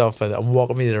ring and stuff, and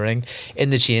walking me to the ring in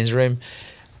the change room,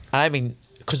 I mean,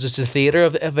 because it's the theatre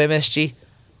of MSG,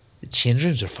 the change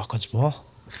rooms are fucking small.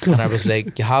 And I was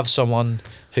like, you have someone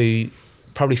who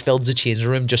probably filled the change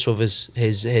room just with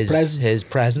his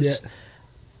presence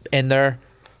in there,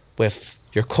 with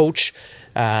your coach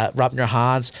wrapping your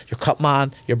hands, your cut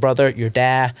man, your brother, your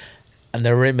dad, and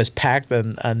the room is packed,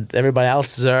 and everybody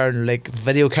else is there, and like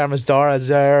video cameras, Dora's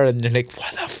there, and you're like,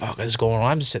 what the fuck is going on?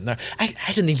 I'm sitting there. I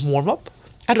didn't even warm up.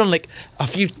 I done like a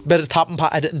few bit of top and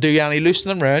pat. I didn't do any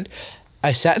loosening around.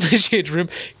 I sat in the shade room,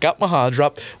 got my hands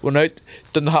wrapped, went out,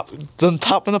 done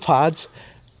tapping the pads,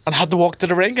 and had to walk to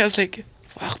the ring. I was like,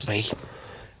 fuck me.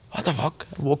 What the fuck?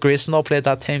 Well, Grayson all played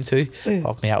that time too.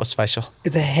 Fuck me, that was special.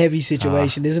 It's a heavy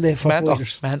situation, isn't it, for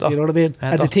fighters? Mental. You know what I mean?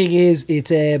 And the thing is, it's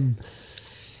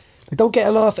they don't get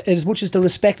a lot of, as much as the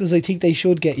respect as I think they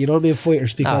should get, you know what I mean,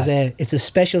 fighters, because it's a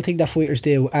special thing that fighters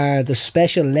do, and there's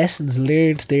special lessons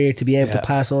learned there to be able to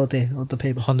pass on to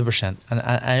people. 100%. And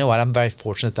I know what, I'm very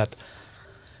fortunate that,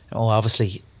 you know,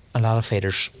 obviously a lot of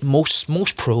fighters,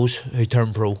 most pros who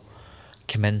turn pro,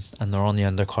 come in and they're on the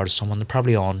undercard of someone, they're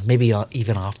probably on maybe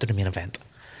even after the main event,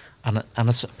 and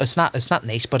it's not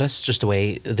nice, but it's just the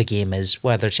way the game is,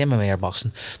 whether it's MMA or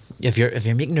boxing. If you're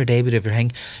making your debut of your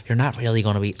thing, you're not really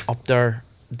going to be up there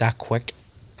that quick.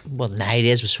 Well,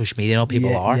 nowadays with social media, you know,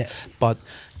 people are, but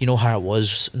you know how it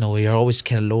was. You know, you're always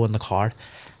kind of low on the card.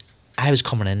 I was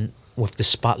coming in with the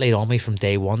spotlight on me from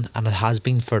day one, and it has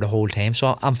been for the whole time.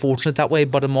 So I'm fortunate that way,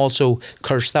 but I'm also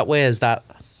cursed that way, is that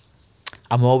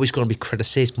I'm always going to be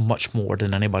criticised much more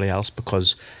than anybody else,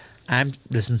 because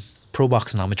pro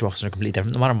boxing and amateur boxing are completely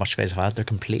different. No matter how much fights I've had, they're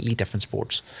completely different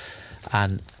sports.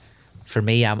 And for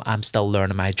me, I'm still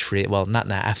learning my trade. Well, not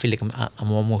now. I feel like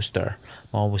I'm almost there.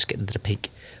 I'm almost getting to the peak.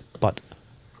 But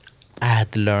I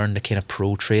had to learn the kind of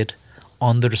pro trade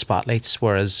under the spotlights,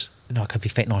 whereas, you know, I could be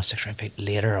fighting on a 6-round fight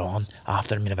later on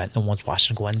after the main event. No one's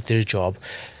watching. Go in, do the job,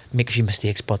 make a few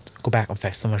mistakes, but go back and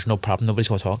fix them. There's no problem. Nobody's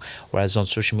going to talk. Whereas on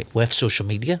social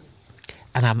media,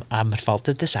 and I'm at fault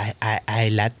at this. I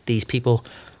let these people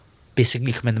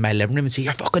basically come into my living room and say,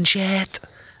 you're fucking shit,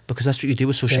 because that's what you do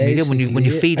with social media when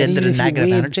you feed into the negative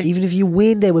energy. Even if you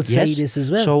win, they will say this as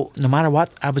well. So no matter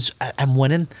what, I'm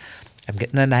winning. I'm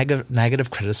getting the negative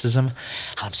criticism, and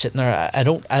I'm sitting there. I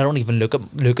don't even look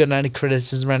at any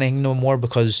criticism or anything no more,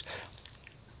 because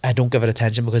I don't give it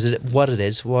attention, because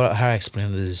how I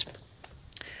explain it is,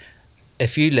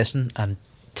 if you listen and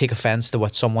take offence to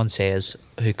what someone says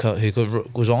who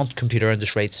goes on computer and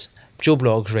just writes, Joe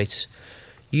Blogs writes,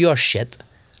 you are shit,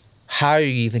 how are you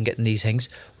even getting these things,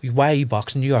 why are you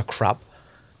boxing, you are crap.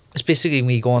 It's basically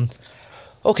me going,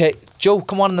 okay, Joe,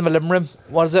 come on in the living room,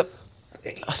 what is it?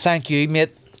 Thank you,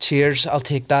 mate, cheers, I'll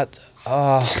take that.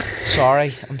 I'm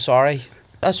sorry.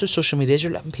 That's what social media is.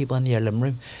 You're letting people into your living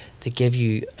room to give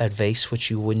you advice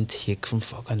which you wouldn't take from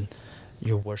fucking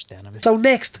your worst enemy. So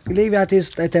next, we leave at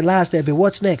the last bit.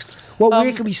 What's next?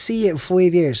 Where can we see it in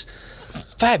 5 years?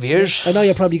 5 years. I know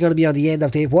you're probably going to be on the end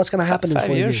of the. What's going to happen in 5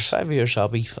 years? 5 years. I'll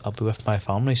be with my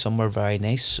family somewhere very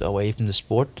nice, away from the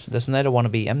sport. Listen, I don't want to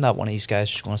be. I'm not one of these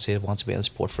guys who's going to say they want to be in the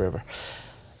sport forever.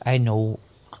 I know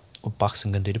what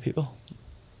boxing can do to people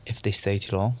if they stay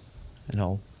too long. You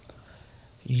know,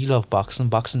 you love boxing.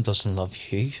 Boxing doesn't love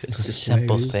you. It's a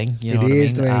simple thing. You know what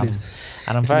I mean?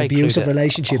 And I'm very an abusive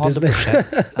relationship, 100%.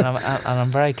 Isn't it? and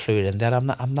I'm very clued in that.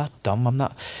 I'm not dumb. I'm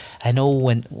not. I know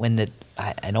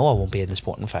I know I won't be in the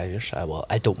sport in 5 years.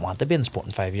 I don't want to be in the sport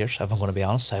in 5 years. If I'm going to be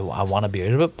honest, I want to be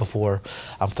out of it before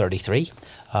I'm 33,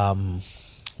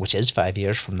 which is 5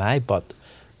 years from now. But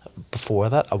before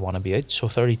that, I want to be out. So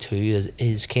 32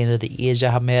 is kind of the age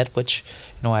I have made, which,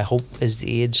 you know, I hope is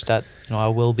the age that, you know, I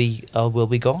will be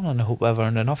gone, and I hope I've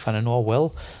earned enough, and I know I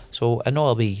will. So I know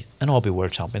I'll be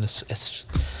world champion. It's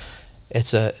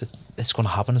going to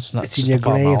happen. It's not just a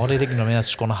formality. You know what I mean?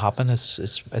 It's going to happen.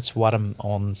 It's what I'm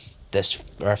on this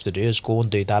earth to do, is go and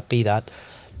do that, be that.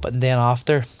 But then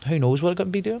after, who knows what I'm going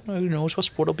to be doing? Who knows what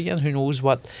sport I'll be in? Who knows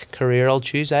what career I'll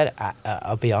choose?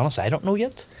 I'll be honest, I don't know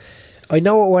yet. I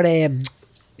know what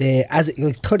as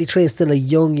 33 is still a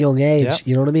young age, yeah.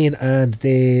 You know what I mean, and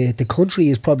the country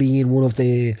is probably in one of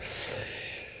the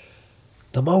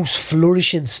most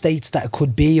flourishing states that it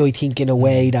could be, I think, in a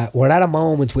way that we're at a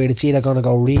moment where it's either going to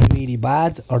go really, really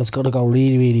bad or it's going to go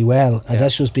really, really well, and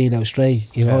that's just being Australia,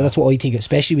 you know. That's what I think,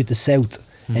 especially with the South.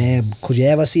 Could you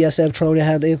ever see yourself throwing your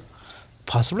hand in?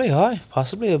 Possibly, aye.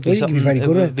 Possibly it would I be think you'd be something. very It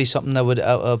good at would it. be something I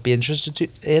would be interested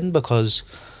in, because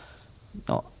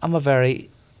no, I'm a very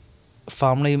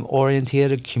family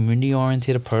orientated, community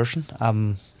orientated person.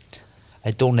 I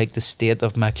don't like the state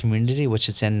of my community, which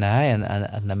it's in now,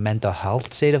 and the mental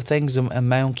health state of things in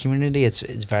my own community. It's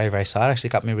very, very sad.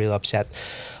 Actually, got me really upset.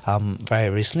 Very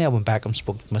recently, I went back and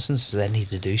spoke to my missus and said I need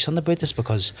to do something about this,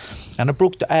 because, and I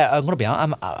broke. I'm gonna be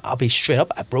honest. I'll be straight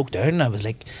up. I broke down and I was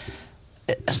like,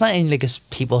 it's not even like it's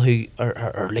people who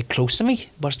are like close to me,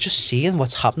 but it's just seeing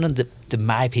what's happening to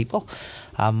my people.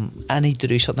 I need to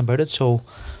do something about it. So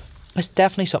it's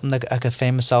definitely something that I could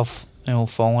find myself,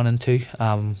 falling into.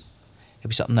 It'd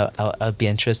be something that I'd be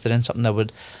interested in, something I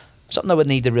would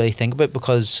need to really think about,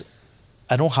 because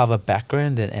I don't have a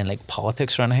background in like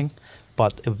politics or anything,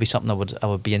 but it would be something I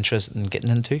would be interested in getting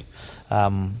into.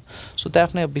 So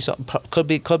definitely it'd be something. Could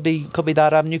be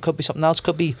that avenue. Could be something else.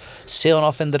 Could be sailing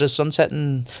off into the sunset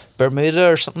in Bermuda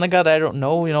or something like that. I don't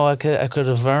know. I could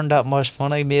have earned that much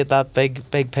money, made that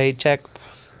big paycheck,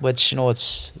 which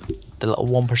it's the little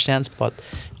 1%, but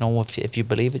if you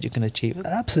believe it, you can achieve it.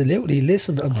 Absolutely.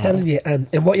 Listen, I'm telling you, and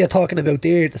what you're talking about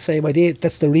there, the same idea.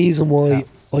 That's the reason why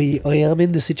I am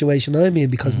in the situation I'm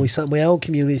in, because my own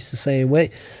community is the same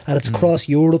way, and it's across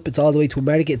Europe. It's all the way to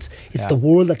America. It's the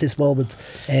world at this moment.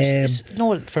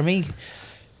 For me,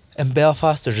 in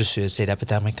Belfast, there's a suicide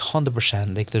epidemic,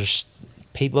 100%. Like, there's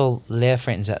people left,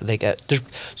 right, and center. Like,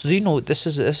 so do you know this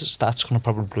is stats going to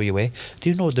probably blow you away? Do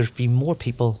you know there's been more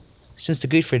people since the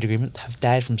Good Friday Agreement have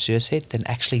died from suicide than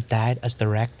actually died as the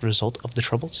direct result of the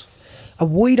Troubles?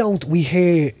 And why don't we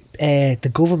hear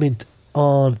the government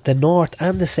on the north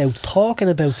and the south talking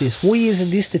about this? Why isn't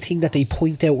this the thing that they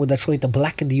point out when they're trying to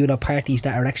blacken the other parties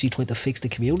that are actually trying to fix the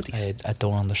communities? I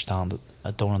don't understand it. I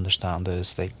don't understand it.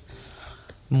 It's like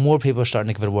more people are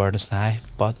starting to give it awareness now,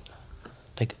 but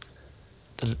like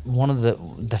one of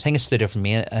the thing that stood out for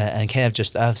me, and kind of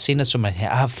just I've seen it so many.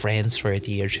 I have friends throughout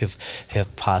the years who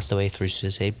have passed away through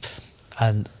suicide,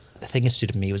 and the thing that stood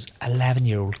out to me was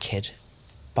 11-year-old kid,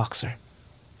 boxer.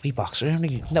 Wee boxer.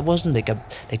 That wasn't like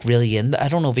really in. I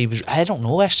don't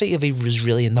know actually if he was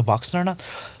really into boxing or not,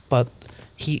 but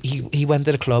he went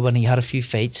to the club and he had a few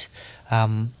fights.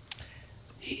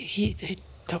 He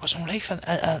took his own life,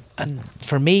 and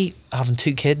for me, having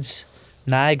 2 kids,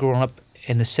 now growing up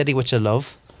in the city which I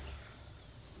love,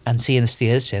 and seeing the state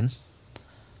it's in,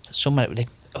 so many like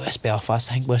West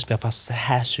Belfast. I think West Belfast is the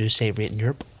highest suicide rate in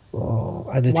Europe. Oh,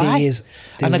 and the Why? thing is,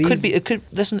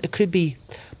 it could be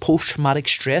post-traumatic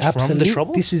stress from the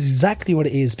Troubles. This is exactly what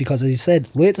it is, because as you said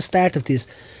right at the start of this,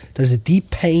 there's a deep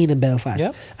pain in Belfast,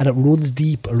 and it runs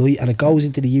deep, right, and it goes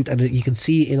into the youth, and you can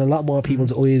see it in a lot more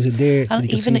people's eyes in there.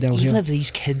 And even here. if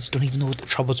these kids don't even know what the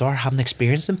Troubles are, haven't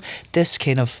experienced them, this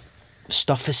kind of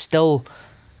stuff is still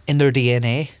in their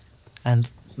DNA, and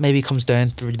maybe comes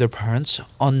down through their parents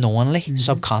unknowingly,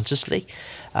 subconsciously.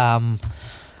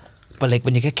 But like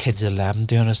when you get kids at 11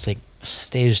 doing it, it's like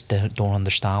they just don't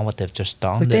understand what they've just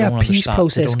done. But they are peace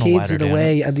process kids in a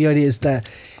way, and the idea is that.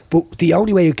 But the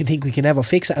only way you can think we can ever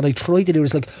fix it, and I tried to do,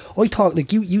 is like I thought,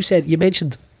 like you said, you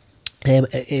mentioned,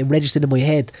 registered in my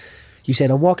head. You said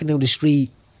I'm walking down the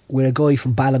street with a guy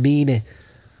from Ballymena,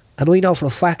 and I know for a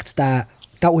fact that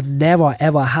would never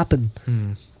ever happen.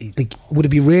 Like, would it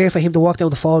be rare for him to walk down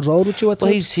the Falls Road with you at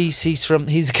Well, he's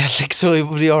a Catholic, so it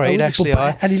would be alright actually.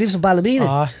 And he lives in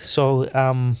Ballymena.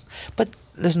 But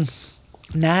listen,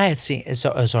 it's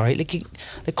alright.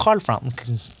 Like Carl Frampton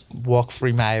can walk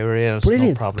through my area. It's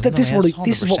Brilliant. No problem. But this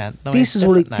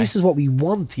is what we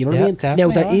want. You know what I mean?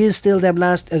 Now there is still them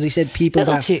last, as I said, people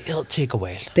it'll take a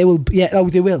while. They will. Yeah,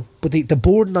 they will. But the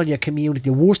burden on your community,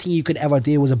 the worst thing you can ever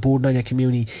do as a burden on your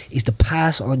community is to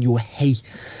pass on your hate,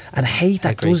 and hate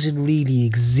that doesn't really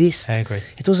exist. I agree.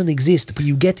 It doesn't exist. But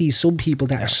you get some people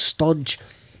that are staunch,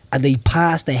 and they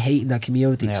pass the hate in their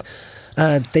communities. Yep.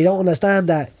 And they don't understand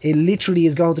that it literally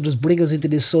is going to just bring us into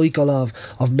this cycle of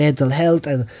mental health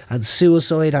and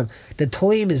suicide, and the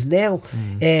time is now.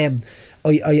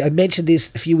 I mentioned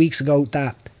this a few weeks ago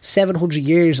that 700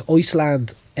 years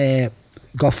Iceland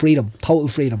got freedom, total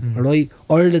freedom, right?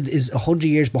 Ireland is 100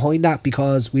 years behind that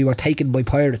because we were taken by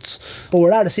pirates. But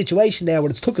we're at a situation now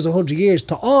where it's took us 100 years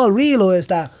to all realise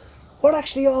that we're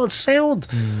actually all sound.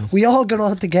 We all get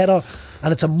on together,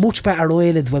 and it's a much better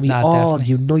Ireland when we all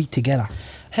definitely unite together.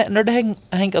 Another thing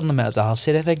I think on the mental health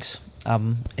side of things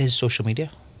is social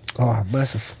media. Oh,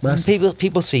 massive.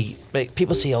 People see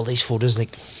all these photos,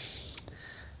 like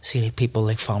see like people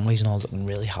like families and all looking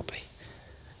really happy.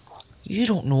 you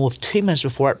don't know if 2 minutes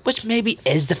before it, which maybe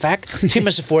is the fact, 2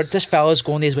 minutes before it, this fella's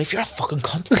going to his wife, you're a fucking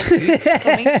cunt. You know what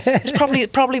I mean?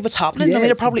 It's probably what's happening. Yeah. I mean,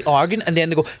 they're probably arguing, and then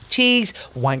they go, cheese,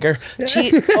 wanker,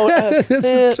 cheese.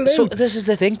 So this is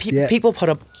the thing. People put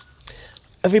up,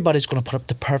 everybody's going to put up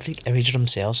the perfect image of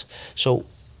themselves. So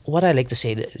what I like to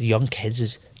say to young kids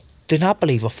is, do not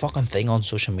believe a fucking thing on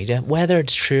social media, whether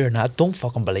it's true or not. Don't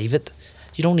fucking believe it.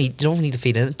 You don't need to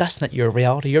feed in it. That's not your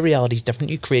reality. Your reality is different.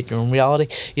 You create your own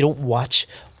reality. You don't watch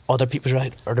other people's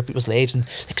lives. And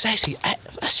because I see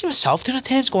myself doing at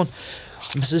times going,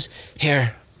 Mrs.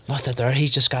 Here, not that there.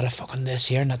 He's just got a fucking this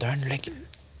here and that there. And like,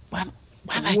 why am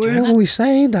I doing that? Why are we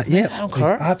saying that? Yeah, I don't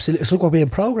care. Absolutely, it's like we're being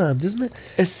programmed, isn't it?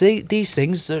 It's these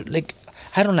things that, like,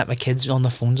 I don't let my kids on the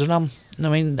phones or them. You know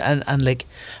what I mean? And like,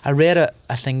 I read a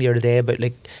thing the other day about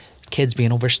like kids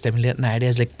being overstimulated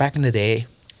nowadays. Like back in the day,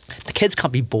 the kids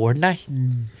can't be bored now.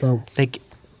 No. Like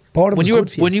Boredom when is you were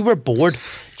good for you. when you were bored, you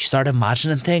started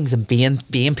imagining things and being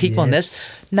people in this.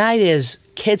 Nowadays,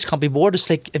 kids can't be bored. It's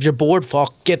like if you're bored,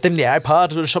 fuck, get them the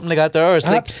iPad or something like that. There, it's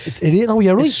like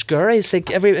you're right. it's scary. It's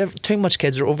like every too much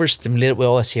kids are overstimulated with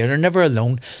all this here. They're never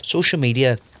alone. Social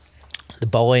media, the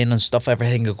bullying and stuff,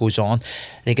 everything that goes on.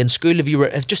 Like in school,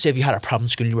 just say if you had a problem in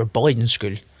school, you were bullied in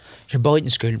school. You're bullied in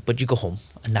school, but you go home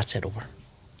and that's it over.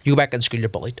 You go back in school, you're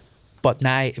bullied. But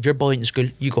now, if you're bullied in school,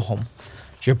 you go home.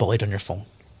 You're bullied on your phone.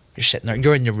 You're sitting there.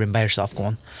 You're in your room by yourself,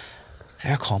 going,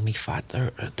 "They're calling me fat.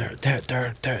 They're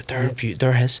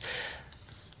his."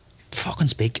 Fucking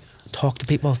speak. Talk to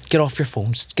people. Get off your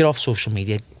phones. Get off social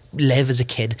media. Live as a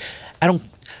kid.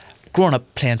 Growing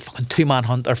up playing fucking 2-man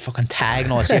hunt or fucking tag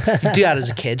and all this, you do that as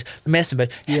a kid, messing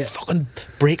about, fucking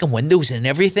breaking windows and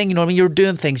everything. You know what I mean? You're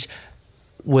doing things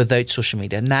without social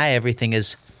media. Now everything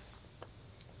is.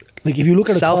 Like if you look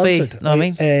at Selfie, a concert, know what I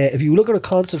mean? If you look at a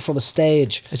concert from a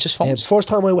stage, It's just phones. First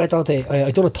time I went out there,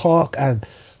 I done a talk, and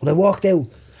when I walked out,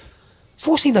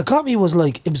 first thing that got me was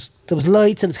like there was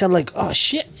lights, and it's kind of like, oh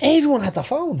shit, everyone had their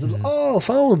phones, all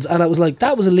phones, and I was like,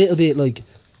 that was a little bit like,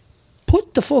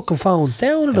 put the fucking phones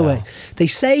down in a way. They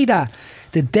say that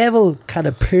the devil can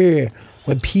appear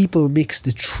when people mix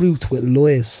the truth with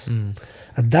lies.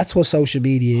 And that's what social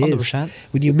media is. 100%.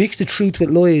 When you mix the truth with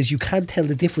lies, you can't tell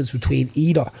the difference between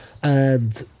either.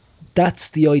 And that's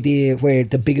the idea where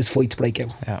the biggest fights break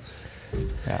out.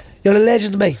 Yeah. You're a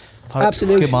legend, mate.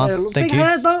 Absolutely. Good man. Thank big you.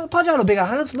 hands, no? I thought you had bigger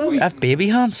hands. No? I have baby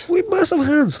hands. We have massive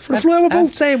hands. For the floor, we're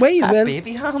both the same weight as I have well.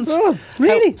 baby hands. Oh,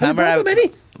 really? Have you broken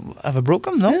many? Have I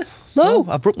broken them? No. Yeah. No.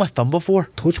 I broke my thumb before.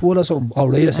 Touch wood or something. Oh,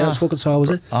 really? That sounds fucking sore, was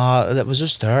it? That was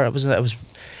just there. It was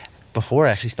before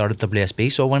I actually started WSB,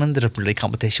 so I went into the relay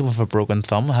competition with a broken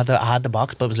thumb. I had the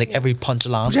box, but it was like every punch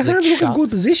I landed. But your was like hands look in shot. good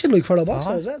position, like for a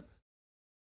boxer as well.